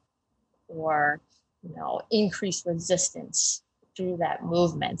speed or, increased resistance through that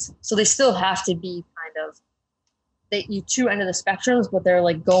movement. So they still have to be kind of, you two end of the spectrums, but they're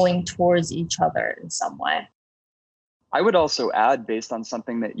like going towards each other in some way. I would also add, based on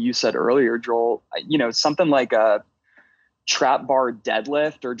something that you said earlier, Joel, something like a trap bar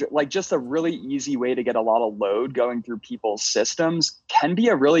deadlift or like just a really easy way to get a lot of load going through people's systems can be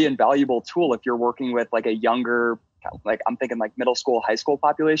a really invaluable tool if you're working with like a younger, like I'm thinking like middle school, high school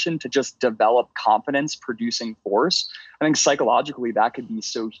population, to just develop confidence producing force. I think psychologically that could be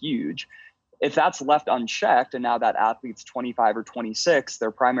so huge. If that's left unchecked and now that athlete's 25 or 26, their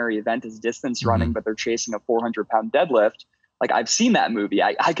primary event is distance running, but they're chasing a 400-pound deadlift. Like, I've seen that movie.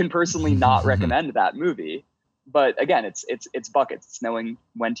 I can personally not recommend that movie. But again, it's buckets. It's knowing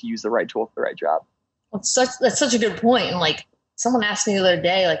when to use the right tool for the right job. That's such a good point. And like, someone asked me the other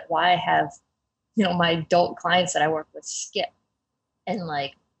day, like, why I have, my adult clients that I work with skip. And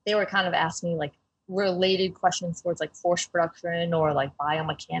like, they were kind of asking me like related questions towards like force production or like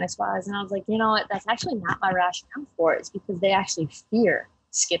biomechanics wise. And I was like, that's actually not my rationale for it. It's because they actually fear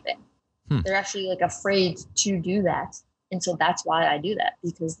skipping. They're actually like afraid to do that. And so that's why I do that,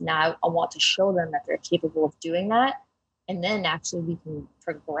 because now I want to show them that they're capable of doing that. And then actually we can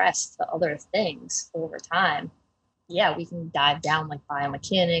progress to other things over time yeah, we can dive down like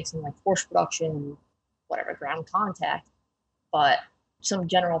biomechanics and like force production and whatever, ground contact. But some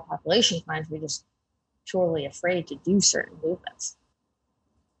general population clients were just purely afraid to do certain movements.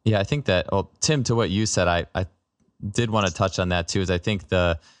 Yeah, I think that, Tim, to what you said, I did want to touch on that too, is I think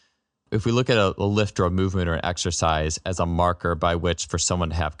if we look at a lift or a movement or an exercise as a marker by which for someone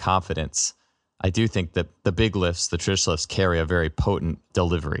to have confidence, I do think that the big lifts, the traditional lifts, carry a very potent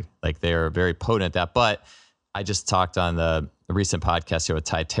delivery. Like they're very potent at that. But I just talked on the recent podcast here with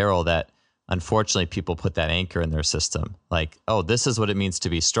Ty Terrell that unfortunately people put that anchor in their system. Like, oh, this is what it means to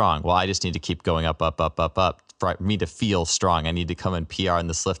be strong. Well, I just need to keep going up, up, up, up, up for me to feel strong. I need to come in PR in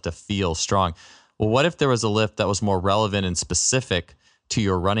this lift to feel strong. Well, what if there was a lift that was more relevant and specific to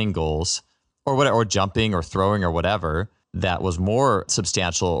your running goals or whatever, or jumping or throwing or whatever, that was more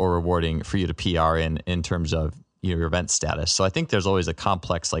substantial or rewarding for you to PR in terms of your event status? So I think there's always a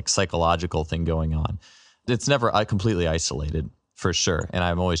complex like psychological thing going on. It's never completely isolated for sure. And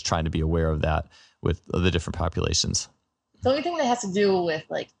I'm always trying to be aware of that with the different populations. The only thing that has to do with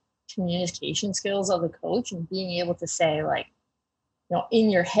like communication skills of the coach and being able to say like, in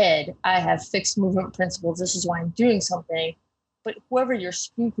your head, I have fixed movement principles. This is why I'm doing something. But whoever you're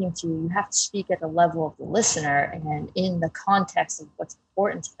speaking to, you have to speak at the level of the listener and in the context of what's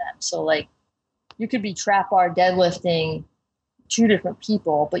important to them. So like you could be trap bar deadlifting two different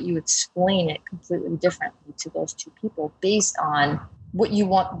people, but you explain it completely differently to those two people based on what you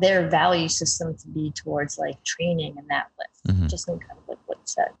want their value system to be towards like training and that lift. Mm-hmm. Just in kind of like what you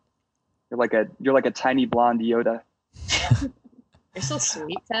said. You're like a tiny blonde Yoda. You're so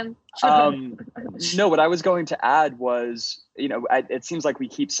sweet, Tim. No, what I was going to add was, it seems like we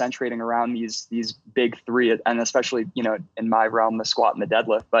keep centrating around these big three, and especially, in my realm, the squat and the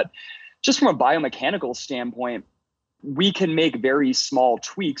deadlift. But just from a biomechanical standpoint, we can make very small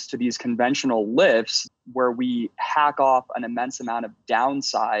tweaks to these conventional lifts where we hack off an immense amount of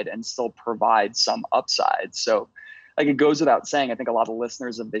downside and still provide some upside. So like it goes without saying, I think a lot of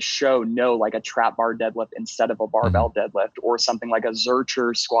listeners of this show know like a trap bar deadlift instead of a barbell deadlift, or something like a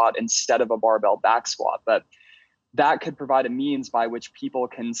Zercher squat instead of a barbell back squat. But that could provide a means by which people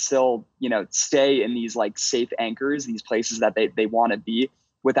can still, stay in these like safe anchors, these places that they want to be,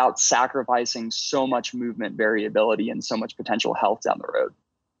 without sacrificing so much movement variability and so much potential health down the road.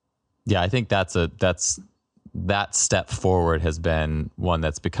 Yeah, I think that step forward has been one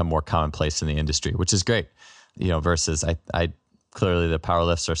that's become more commonplace in the industry, which is great. Versus I clearly the power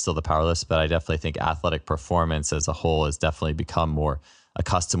lifts are still the power lifts, but I definitely think athletic performance as a whole has definitely become more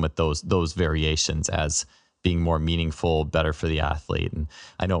accustomed with those variations as being more meaningful, better for the athlete. And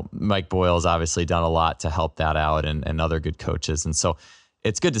I know Mike Boyle's obviously done a lot to help that out, and other good coaches. And so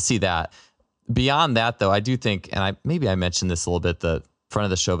it's good to see that. Beyond that, though, I do think, and I mentioned this a little bit at the front of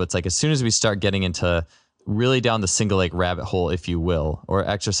the show, but it's like as soon as we start getting into really down the single leg rabbit hole, if you will, or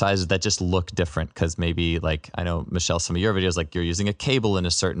exercises that just look different, because maybe like, I know, Michelle, some of your videos, like you're using a cable in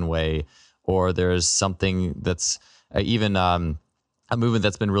a certain way, or there's something that's even a movement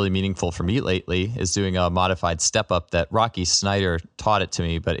that's been really meaningful for me lately is doing a modified step up that Rocky Snyder taught it to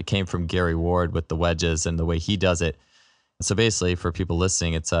me, but it came from Gary Ward with the wedges and the way he does it. So basically for people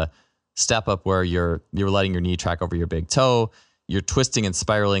listening, it's a step up where you're letting your knee track over your big toe. You're twisting and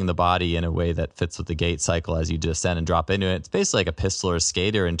spiraling the body in a way that fits with the gait cycle as you descend and drop into it. It's basically like a pistol or a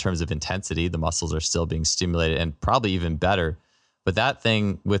skater in terms of intensity. The muscles are still being stimulated and probably even better. But that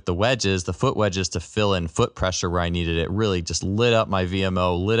thing with the wedges, the foot wedges to fill in foot pressure where I needed it, really just lit up my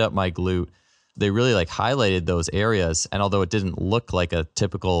VMO, lit up my glute. They really like highlighted those areas. And although it didn't look like a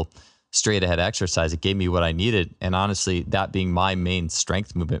typical straight ahead exercise, it gave me what I needed. And honestly, that being my main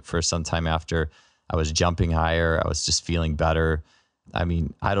strength movement for some time after, I was jumping higher. I was just feeling better. I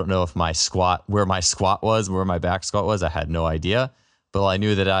mean, I don't know if where my squat was, where my back squat was, I had no idea. But I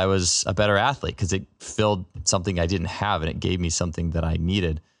knew that I was a better athlete because it filled something I didn't have, and it gave me something that I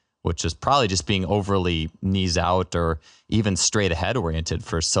needed, which is probably just being overly knees out or even straight ahead oriented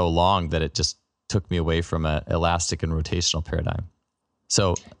for so long that it just took me away from an elastic and rotational paradigm.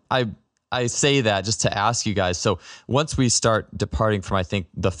 So I say that just to ask you guys. So once we start departing from, I think,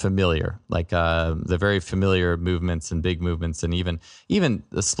 the familiar, like the very familiar movements and big movements, and even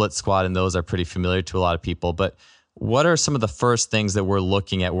the split squat, and those are pretty familiar to a lot of people. But what are some of the first things that we're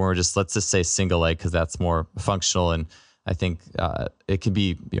looking at when we're let's just say single leg, because that's more functional, and I think it could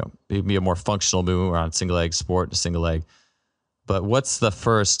be, it could be a more functional movement around single leg sport to single leg. But what's the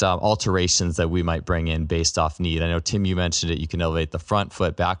first alterations that we might bring in based off need? I know, Tim, you mentioned it. You can elevate the front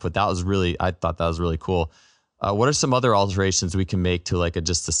foot, back foot. I thought that was really cool. What are some other alterations we can make to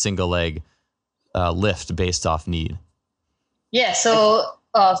just a single leg lift based off need? Yeah. So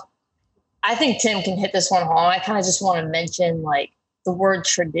I think Tim can hit this one home. I kind of just want to mention like the word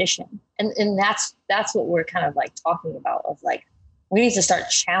tradition. And that's what we're kind of like talking about of like, we need to start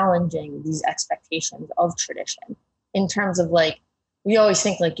challenging these expectations of tradition in terms of like, we always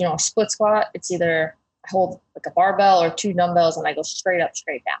think like, a split squat, it's either I hold like a barbell or 2 dumbbells and I go straight up,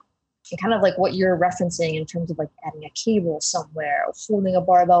 straight down. And kind of like what you're referencing in terms of like adding a cable somewhere or holding a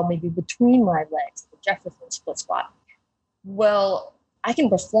barbell maybe between my legs, the Jefferson split squat. Well, I can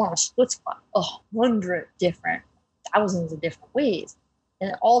perform a split squat 100 different, thousands of different ways.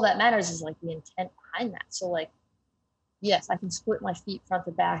 And all that matters is like the intent behind that. So like, yes, I can split my feet front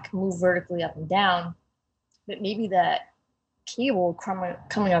to back, move vertically up and down, but maybe that cable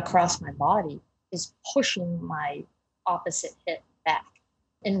coming across my body is pushing my opposite hip back.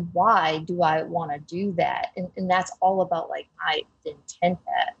 And why do I want to do that? And that's all about like the intent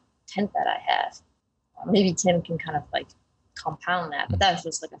that I have. Maybe Tim can kind of like compound that, but that was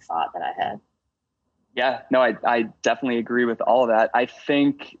just like a thought that I had. Yeah, no, I definitely agree with all of that. I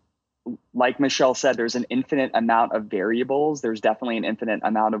think, like Michelle said, there's an infinite amount of variables. There's definitely an infinite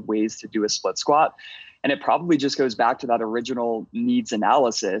amount of ways to do a split squat. And it probably just goes back to that original needs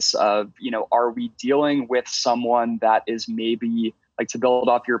analysis of, are we dealing with someone that is maybe, like, to build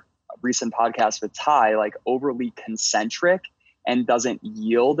off your recent podcast with Ty, like overly concentric and doesn't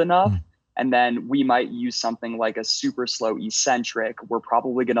yield enough. And then we might use something like a super slow eccentric. We're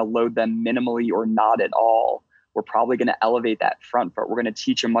probably going to load them minimally or not at all. We're probably going to elevate that front foot. We're going to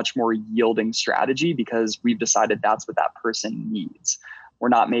teach a much more yielding strategy because we've decided that's what that person needs. We're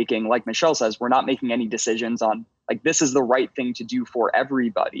not making, like Michelle says, we're not making any decisions on like, this is the right thing to do for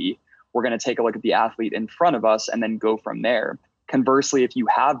everybody. We're going to take a look at the athlete in front of us and then go from there. Conversely, if you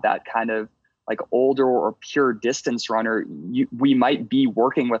have that kind of like older or pure distance runner, we might be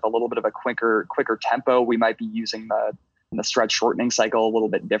working with a little bit of a quicker tempo. We might be using the stretch shortening cycle a little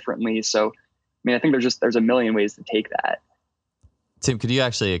bit differently. So, I mean, I think there's a million ways to take that. Tim, could you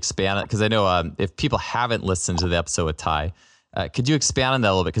actually expand it? Because I know if people haven't listened to the episode with Ty, could you expand on that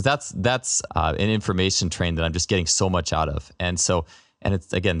a little bit? Because that's an information train that I'm just getting so much out of. And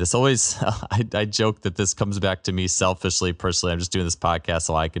it's, again, this always, I joke that this comes back to me selfishly, personally. I'm just doing this podcast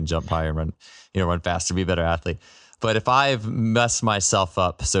so I can jump higher and run faster, be a better athlete. But if I've messed myself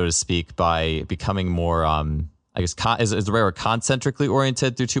up, so to speak, by becoming more, I guess, is the right word, concentrically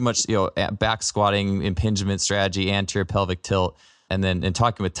oriented through too much, back squatting, impingement strategy, anterior pelvic tilt. And then in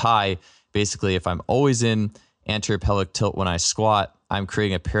talking with Ty, basically, if I'm always in anterior pelvic tilt when I squat, I'm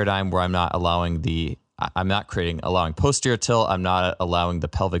creating a paradigm where I'm not allowing posterior tilt. I'm not allowing the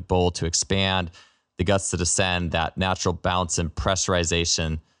pelvic bowl to expand, the guts to descend, that natural bounce and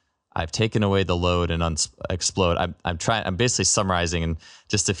pressurization. I've taken away the load and explode. I'm basically summarizing in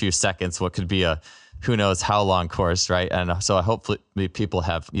just a few seconds what could be a who knows how long course, right? And so hopefully people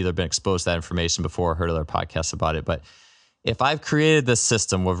have either been exposed to that information before or heard other podcasts about it. But if I've created this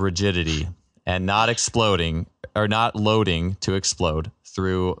system of rigidity and not exploding or not loading to explode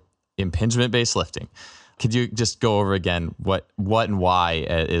through impingement-based lifting, could you just go over again what and why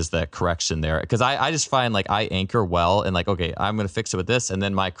is the correction there? Because I just find like I anchor well and like, okay, I'm going to fix it with this. And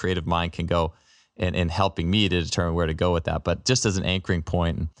then my creative mind can go in helping me to determine where to go with that. But just as an anchoring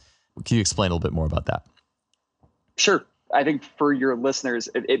point, can you explain a little bit more about that? Sure. I think for your listeners,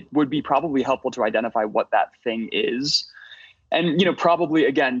 it would be probably helpful to identify what that thing is. And, probably,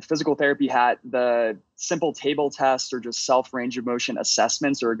 again, physical therapy hat, the simple table tests or just self range of motion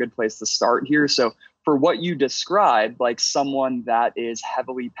assessments are a good place to start here. So for what you described, like someone that is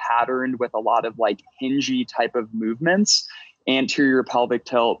heavily patterned with a lot of like hingy type of movements, anterior pelvic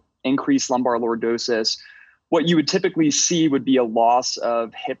tilt, increased lumbar lordosis, what you would typically see would be a loss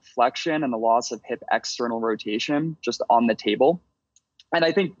of hip flexion and a loss of hip external rotation just on the table. And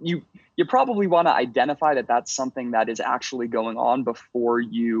I think you probably want to identify that that's something that is actually going on before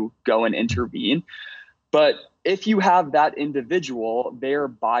you go and intervene. But if you have that individual, they're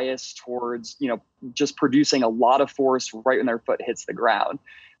biased towards, just producing a lot of force right when their foot hits the ground.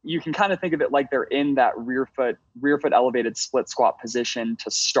 You can kind of think of it like they're in that rear foot elevated split squat position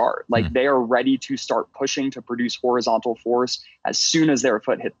to start. Like they are ready to start pushing to produce horizontal force as soon as their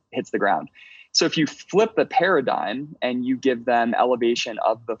foot hits the ground. So if you flip the paradigm and you give them elevation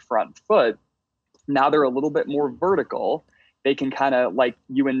of the front foot, now they're a little bit more vertical. They can kind of, like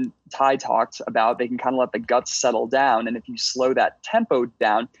you and Ty talked about, they can kind of let the guts settle down. And if you slow that tempo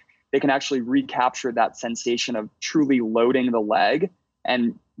down, they can actually recapture that sensation of truly loading the leg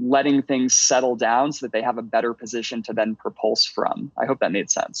and letting things settle down so that they have a better position to then propulse from. I hope that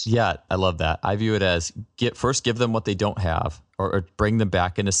made sense. Yeah, I love that. I view it as first give them what they don't have or bring them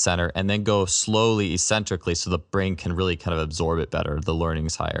back into center and then go slowly eccentrically so the brain can really kind of absorb it better. The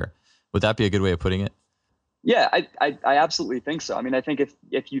learning's higher. Would that be a good way of putting it? Yeah, I absolutely think so. I mean, I think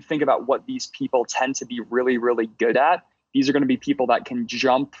if you think about what these people tend to be really, really good at, these are going to be people that can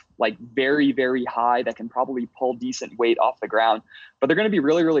jump like very, very high, that can probably pull decent weight off the ground, but they're going to be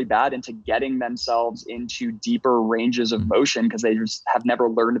really, really bad into getting themselves into deeper ranges of motion because they just have never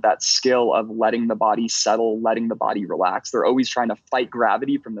learned that skill of letting the body settle, letting the body relax. They're always trying to fight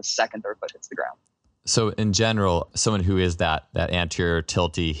gravity from the second their foot hits the ground. So in general, someone who is that anterior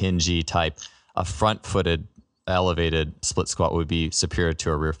tilty, hingy type, a front-footed elevated split squat would be superior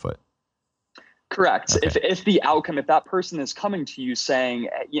to a rear foot. Correct. Okay. If the outcome, if that person is coming to you saying,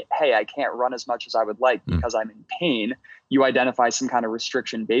 hey, I can't run as much as I would like because I'm in pain, you identify some kind of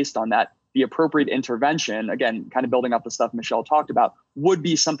restriction based on that. The appropriate intervention, again, kind of building up the stuff Michelle talked about, would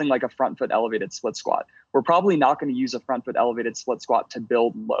be something like a front foot elevated split squat. We're probably not going to use a front foot elevated split squat to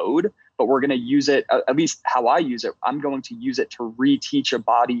build load, but we're going to use it, at least how I use it, I'm going to use it to reteach a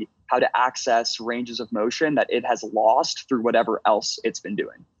body how to access ranges of motion that it has lost through whatever else it's been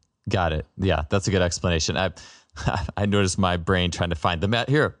doing. Got it. Yeah, that's a good explanation. I noticed my brain trying to find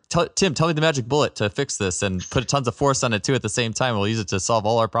here. Tim, tell me the magic bullet to fix this and put tons of force on it too at the same time. We'll use it to solve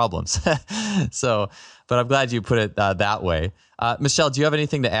all our problems. So, but I'm glad you put it that way. Michelle, do you have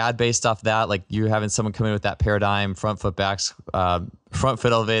anything to add based off that? Like you having someone come in with that paradigm, front foot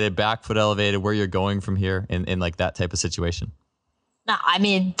elevated, back foot elevated, where you're going from here in like that type of situation? No, I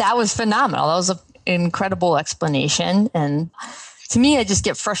mean, that was phenomenal. That was an incredible explanation. And to me, I just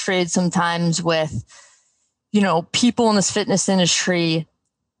get frustrated sometimes with, people in this fitness industry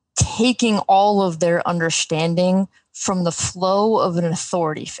taking all of their understanding from the flow of an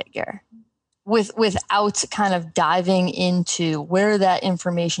authority figure without kind of diving into where that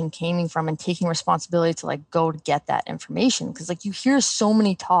information came from and taking responsibility to like go to get that information. Cause like you hear so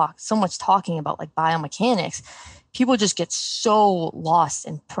much talking about like biomechanics, people just get so lost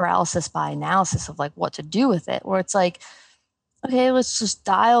in paralysis by analysis of like what to do with it, where it's like, okay, let's just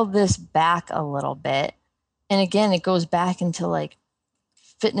dial this back a little bit. And again, it goes back into like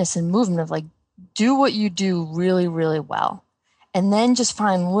fitness and movement of like, do what you do really, really well. And then just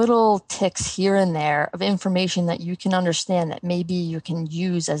find little ticks here and there of information that you can understand that maybe you can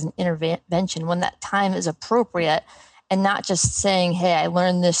use as an intervention when that time is appropriate, and not just saying, hey, I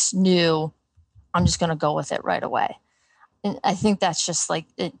learned this new, I'm just going to go with it right away. And I think that's just like,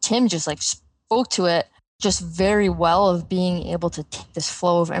 Tim just like spoke to it just very well, of being able to take this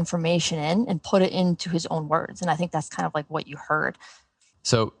flow of information in and put it into his own words. And I think that's kind of like what you heard.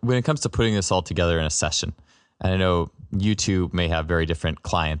 So when it comes to putting this all together in a session, and I know you two may have very different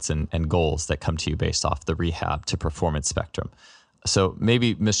clients and goals that come to you based off the rehab to performance spectrum. So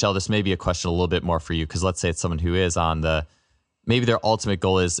maybe, Michelle, this may be a question a little bit more for you, because let's say it's someone who is on maybe their ultimate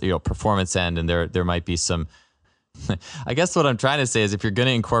goal is, performance end, and there might be some, I guess what I'm trying to say is, if you're going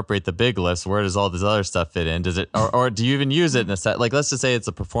to incorporate the big lifts, where does all this other stuff fit in? Does it, or do you even use it in a set? Like, let's just say it's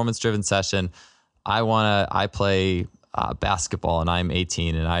a performance driven session. I play basketball and I'm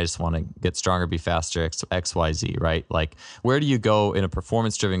 18 and I just want to get stronger, be faster, XYZ, right? Like, where do you go in a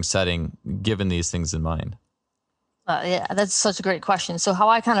performance driven setting, given these things in mind? Yeah, that's such a great question. So how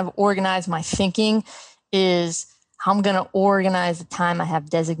I kind of organize my thinking is how I'm going to organize the time I have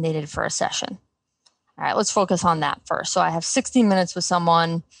designated for a session. All right, let's focus on that first. So I have 60 minutes with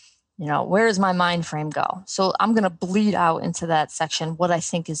someone. Where does my mind frame go? So I'm going to bleed out into that section what I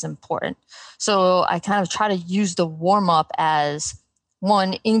think is important. So I kind of try to use the warm up as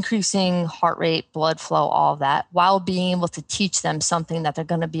one, increasing heart rate, blood flow, all of that, while being able to teach them something that they're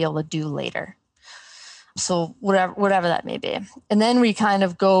going to be able to do later. So whatever that may be. And then we kind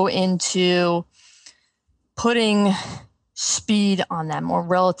of go into putting speed on them, or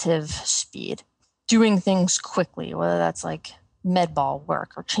relative speed, doing things quickly, whether that's like med ball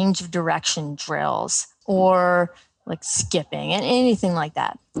work or change of direction drills or like skipping and anything like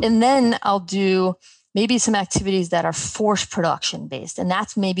that. And then I'll do maybe some activities that are force production based. And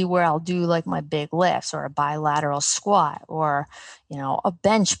that's maybe where I'll do like my big lifts or a bilateral squat or, a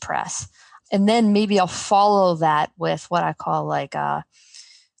bench press. And then maybe I'll follow that with what I call like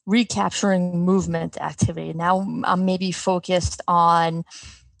recapturing movement activity. Now I'm maybe focused on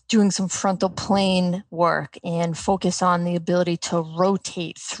doing some frontal plane work and focus on the ability to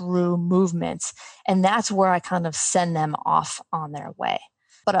rotate through movements. And that's where I kind of send them off on their way.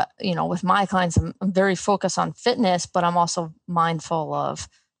 But, with my clients, I'm very focused on fitness, but I'm also mindful of,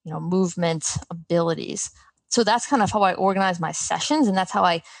 movement abilities. So that's kind of how I organize my sessions. And that's how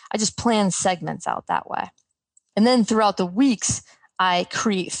I just plan segments out that way. And then throughout the weeks, I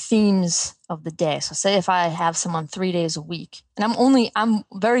create themes of the day. So say if I have someone 3 days a week, and I'm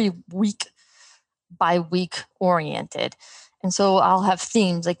very week by week oriented. And so I'll have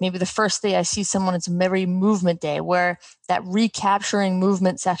themes, like maybe the first day I see someone, it's a memory movement day, where that recapturing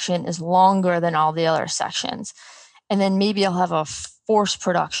movement section is longer than all the other sections. And then maybe I'll have a force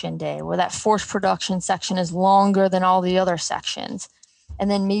production day where that force production section is longer than all the other sections. And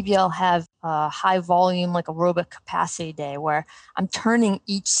then maybe I'll have a high volume, like aerobic capacity day, where I'm turning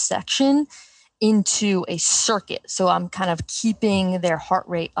each section into a circuit. So I'm kind of keeping their heart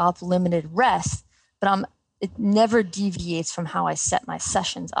rate up, limited rest, but it never deviates from how I set my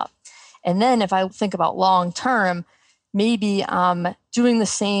sessions up. And then if I think about long term, maybe I'm doing the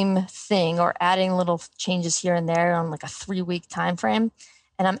same thing or adding little changes here and there on like a 3-week time frame,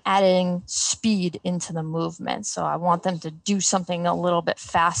 and I'm adding speed into the movement. So I want them to do something a little bit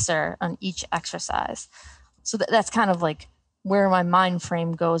faster on each exercise. So that's kind of like where my mind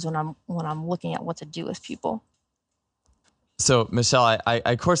frame goes when I'm looking at what to do with people. So Michelle, I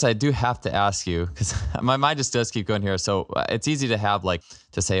of course I do have to ask you, because my mind just does keep going here. So it's easy to have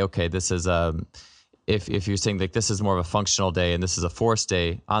to say, okay, this is if you're saying like this is more of a functional day and this is a force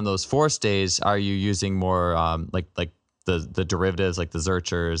day. On those force days, are you using more like the derivatives, like the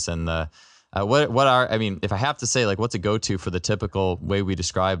Zerchers and the if I have to say, like, what's a go-to for the typical way we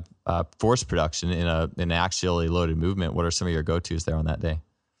describe force production in an axially loaded movement? What are some of your go-tos there on that day?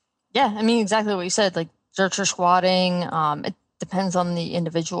 Yeah, I mean, exactly what you said, like Zercher squatting. It depends on the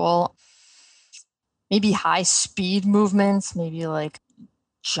individual. Maybe high speed movements, maybe like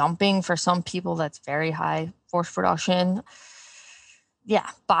jumping for some people, that's very high force production. Yeah,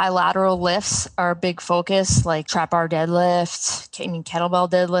 bilateral lifts are a big focus, like trap bar deadlift. Kettlebell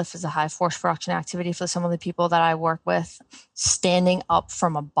deadlift is a high force production activity for some of the people that I work with. Standing up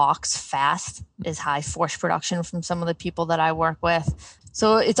from a box fast is high force production from some of the people that I work with.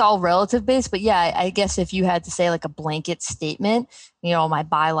 So it's all relative based, but yeah, I guess if you had to say like a blanket statement, my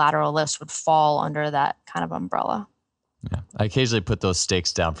bilateral lifts would fall under that kind of umbrella. Yeah, I occasionally put those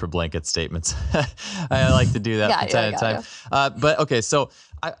stakes down for blanket statements. I like to do that from time to time. But okay, so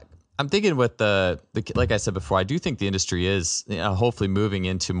I'm thinking with the like I said before, I do think the industry is hopefully moving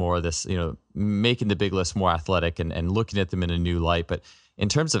into more of this, making the big lifts more athletic and looking at them in a new light. But in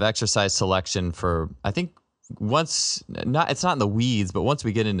terms of exercise selection I think it's not in the weeds, but once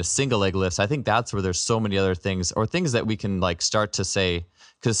we get into single leg lifts, I think that's where there's so many other things or things that we can like start to say,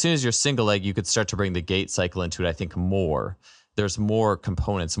 because as soon as you're single leg, you could start to bring the gait cycle into it. I think more, there's more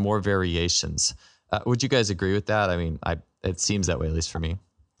components, more variations. Would you guys agree with that? I mean, it seems that way, at least for me.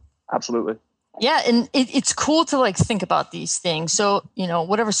 Absolutely. Yeah. And it's cool to like think about these things. So,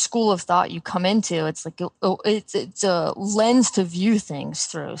 whatever school of thought you come into, it's like, it's a lens to view things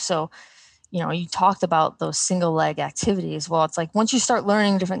through. So, you talked about those single leg activities. Well, it's like once you start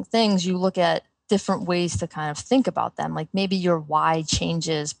learning different things, you look at different ways to kind of think about them. Like maybe your why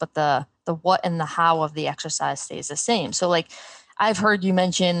changes, but the what and the how of the exercise stays the same. So like I've heard you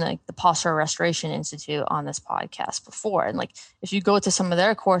mention like the Postural Restoration Institute on this podcast before. And like if you go to some of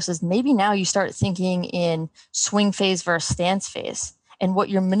their courses, maybe now you start thinking in swing phase versus stance phase and what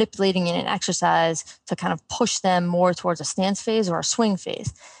you're manipulating in an exercise to kind of push them more towards a stance phase or a swing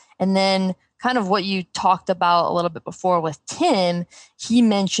phase. And then kind of what you talked about a little bit before with Tim, he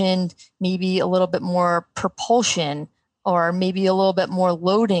mentioned maybe a little bit more propulsion or maybe a little bit more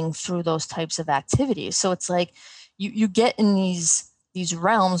loading through those types of activities. So it's like you get in these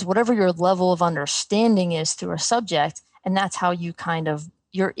realms, whatever your level of understanding is through a subject, and that's how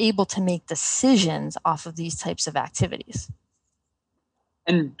you're able to make decisions off of these types of activities.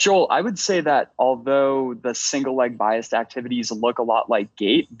 And Joel, I would say that although the single leg biased activities look a lot like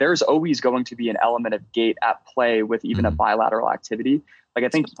gait, there's always going to be an element of gait at play with even a bilateral activity. Like I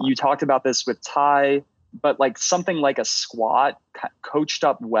think you talked about this with Ty, but like something like a squat coached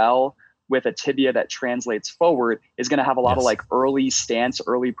up well with a tibia that translates forward is going to have a lot of like early stance,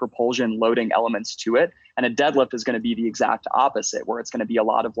 early propulsion loading elements to it. And a deadlift is going to be the exact opposite, where it's going to be a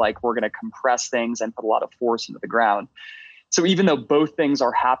lot of like, we're going to compress things and put a lot of force into the ground. So even though both things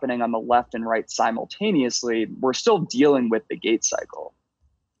are happening on the left and right simultaneously, we're still dealing with the gait cycle.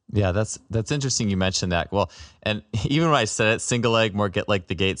 Yeah, that's interesting you mentioned that. Well, and even when I said it, single leg, more get like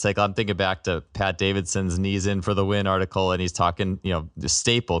the gait cycle, I'm thinking back to Pat Davidson's Knees In for the Win article, and he's talking, the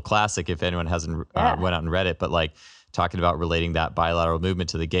staple classic, if anyone hasn't went out and read it, but like talking about relating that bilateral movement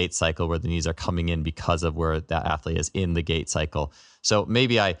to the gait cycle where the knees are coming in because of where that athlete is in the gait cycle. So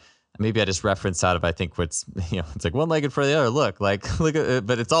maybe I just reference out of, I think what's, it's like one leg in front of the other. Look at it,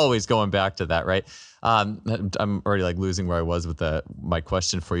 but it's always going back to that, right? I'm already like losing where I was with my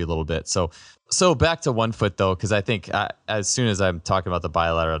question for you a little bit. So back to 1 foot though, because I think as soon as I'm talking about the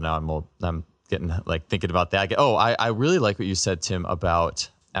bilateral now, I'm getting like thinking about that. I really like what you said, Tim, about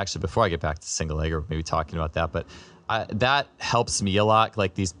actually before I get back to single leg or maybe talking about that, but that helps me a lot.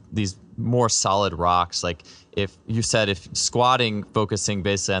 Like these more solid rocks. Like if squatting, focusing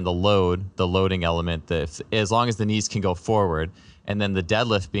basically on the loading element, as long as the knees can go forward, and then the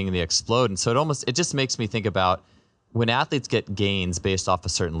deadlift being the explode. And so it just makes me think about when athletes get gains based off a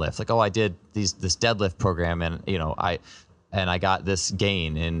certain lift. Like, oh, I did this deadlift program, and I got this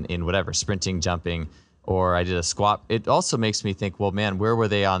gain in whatever, sprinting, jumping, or I did a squat. It also makes me think, well, man, where were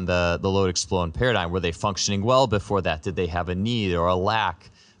they on the load explode paradigm? Were they functioning well before that? Did they have a need or a lack?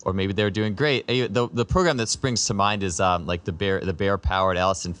 Or maybe they're doing great. The program that springs to mind is like the bear powered.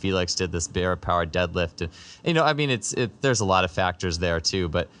 Allison Felix did this bear powered deadlift. And, there's a lot of factors there too,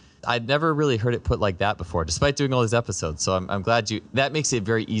 but I'd never really heard it put like that before, despite doing all these episodes. So I'm glad that makes it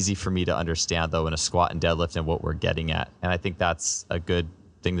very easy for me to understand though in a squat and deadlift and what we're getting at. And I think that's a good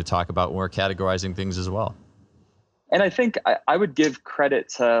thing to talk about when we're categorizing things as well. And I think I would give credit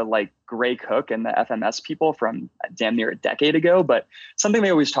to like Gray Cook and the FMS people from damn near a decade ago. But something they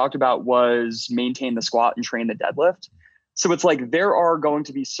always talked about was maintain the squat and train the deadlift. So it's like there are going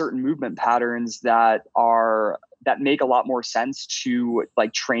to be certain movement patterns that make a lot more sense to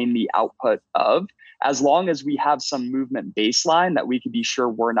like train the output of, as long as we have some movement baseline that we can be sure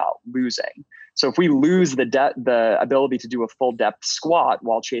we're not losing. So if we lose the ability to do a full depth squat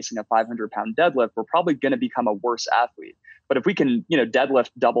while chasing a 500-pound deadlift, we're probably going to become a worse athlete. But if we can,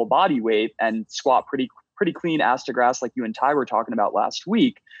 deadlift double body weight and squat pretty clean ass to grass, like you and Ty were talking about last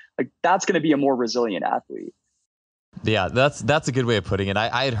week, like that's going to be a more resilient athlete. Yeah, that's a good way of putting it.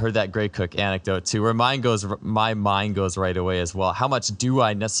 I had heard that Gray Cook anecdote too, where my mind goes right away as well. How much do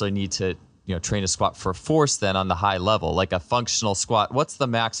I necessarily need to train a squat for force then on the high level, like a functional squat? What's the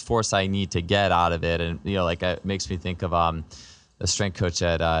max force I need to get out of it? And it makes me think of a strength coach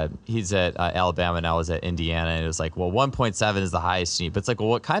he's at Alabama now, is at Indiana, and it was like, well, 1.7 is the highest you need. But it's like, well,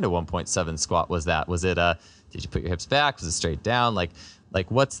 what kind of 1.7 squat was that? Was it did you put your hips back? Was it straight down? Like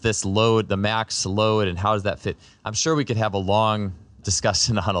what's this load, the max load, and how does that fit? I'm sure we could have a long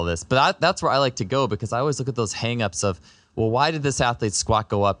discussion on all this, but that's where I like to go, because I always look at those hangups of, well, why did this athlete's squat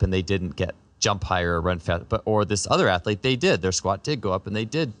go up and they didn't get jump higher or run fast? Or this other athlete, their squat did go up and they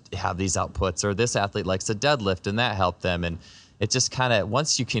did have these outputs, or this athlete likes a deadlift and that helped them. And it just kind of,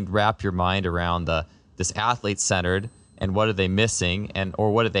 once you can wrap your mind around this athlete centered and what are they missing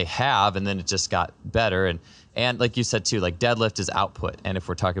or what do they have, and then it just got better. And like you said too, like deadlift is output. And if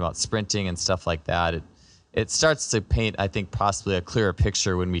we're talking about sprinting and stuff like that, it starts to paint, I think, possibly a clearer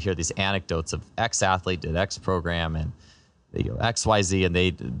picture when we hear these anecdotes of X athlete did X program and they go XYZ and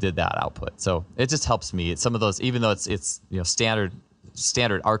they did that output. So it just helps me. Some of those, even though it's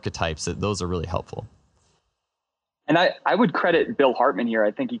standard archetypes, those are really helpful. And I would credit Bill Hartman here.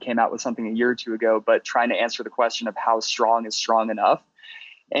 I think he came out with something a year or two ago, but trying to answer the question of how strong is strong enough.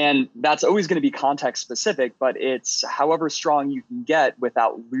 And that's always going to be context specific, but it's however strong you can get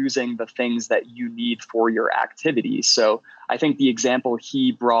without losing the things that you need for your activity. So I think the example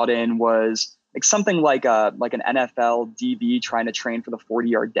he brought in was like something like an NFL DB trying to train for the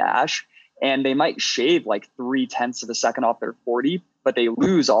 40-yard dash, and they might shave like 0.3 of a second off their 40, but they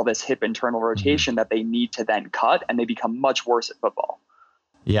lose all this hip internal rotation that they need to then cut, and they become much worse at football.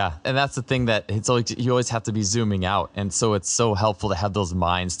 Yeah, and that's the thing, that you always have to be zooming out, and so it's so helpful to have those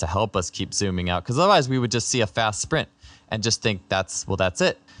minds to help us keep zooming out, because otherwise we would just see a fast sprint and just think that's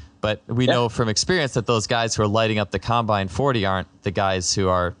it. But we know from experience that those guys who are lighting up the combine 40 aren't the guys who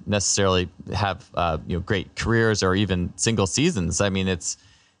are necessarily have great careers or even single seasons. I mean, it's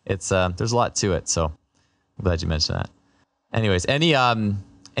there's a lot to it. So I'm glad you mentioned that. Anyways, any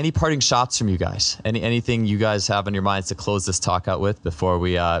parting shots from you guys? Anything you guys have on your minds to close this talk out with before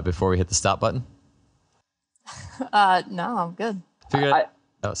we hit the stop button? No, I'm good.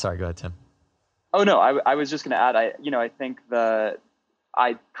 Sorry, go ahead, Tim. Oh no, I was just going to add. I think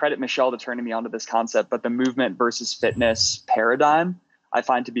I credit Michelle to turning me onto this concept, but the movement versus fitness paradigm I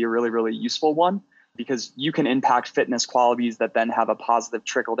find to be a really, really useful one, because you can impact fitness qualities that then have a positive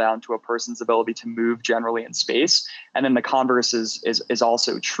trickle down to a person's ability to move generally in space. And then the converse is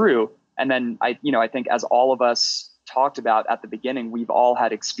also true. And then I think, as all of us talked about at the beginning, we've all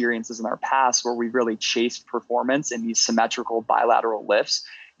had experiences in our past where we've really chased performance in these symmetrical bilateral lifts,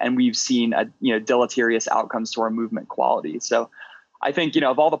 and we've seen deleterious outcomes to our movement quality. So I think,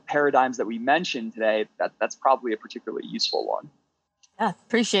 of all the paradigms that we mentioned today, that's probably a particularly useful one. Yeah,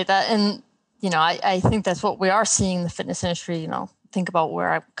 appreciate that. And, I think that's what we are seeing in the fitness industry. Think about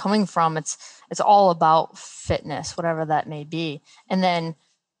where I'm coming from. It's all about fitness, whatever that may be. And then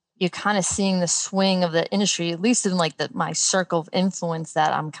you're kind of seeing the swing of the industry, at least in like my circle of influence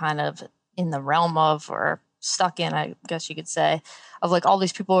that I'm kind of in the realm of, or stuck in, I guess you could say, of like all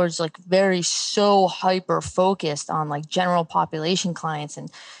these people are just like so hyper focused on like general population clients and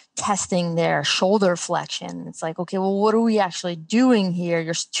testing their shoulder flexion. It's like, okay, well, what are we actually doing here?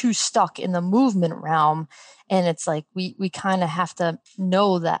 You're too stuck in the movement realm. And it's like, we kind of have to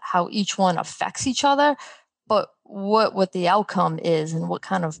know that how each one affects each other, but what the outcome is and what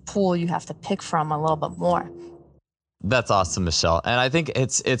kind of pool you have to pick from a little bit more. That's awesome, Michelle. And I think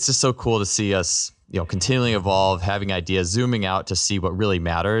it's just so cool to see us, continually evolve, having ideas, zooming out to see what really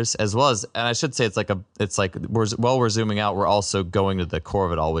matters, as well as, and I should say, we're zooming out, we're also going to the core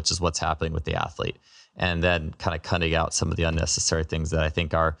of it all, which is what's happening with the athlete, and then kind of cutting out some of the unnecessary things that I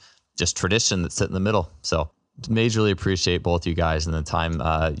think are just tradition that sit in the middle. So majorly appreciate both you guys and the time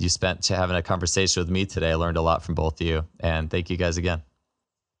you spent having a conversation with me today. I learned a lot from both of you, and thank you guys again.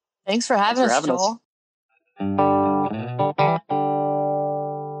 Thanks for having us, Joel.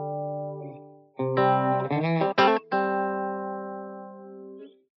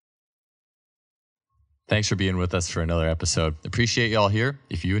 Thanks for being with us for another episode. Appreciate y'all here.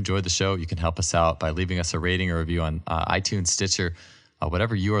 If you enjoyed the show, you can help us out by leaving us a rating or review on iTunes, Stitcher,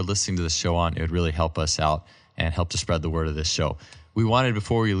 whatever you are listening to the show on. It would really help us out and help to spread the word of this show. We wanted,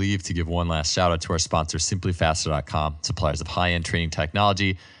 before we leave, to give one last shout out to our sponsor, SimplyFaster.com, suppliers of high-end training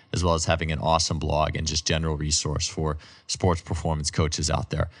technology, as well as having an awesome blog and just general resource for sports performance coaches out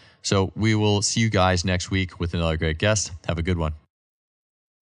there. So we will see you guys next week with another great guest. Have a good one.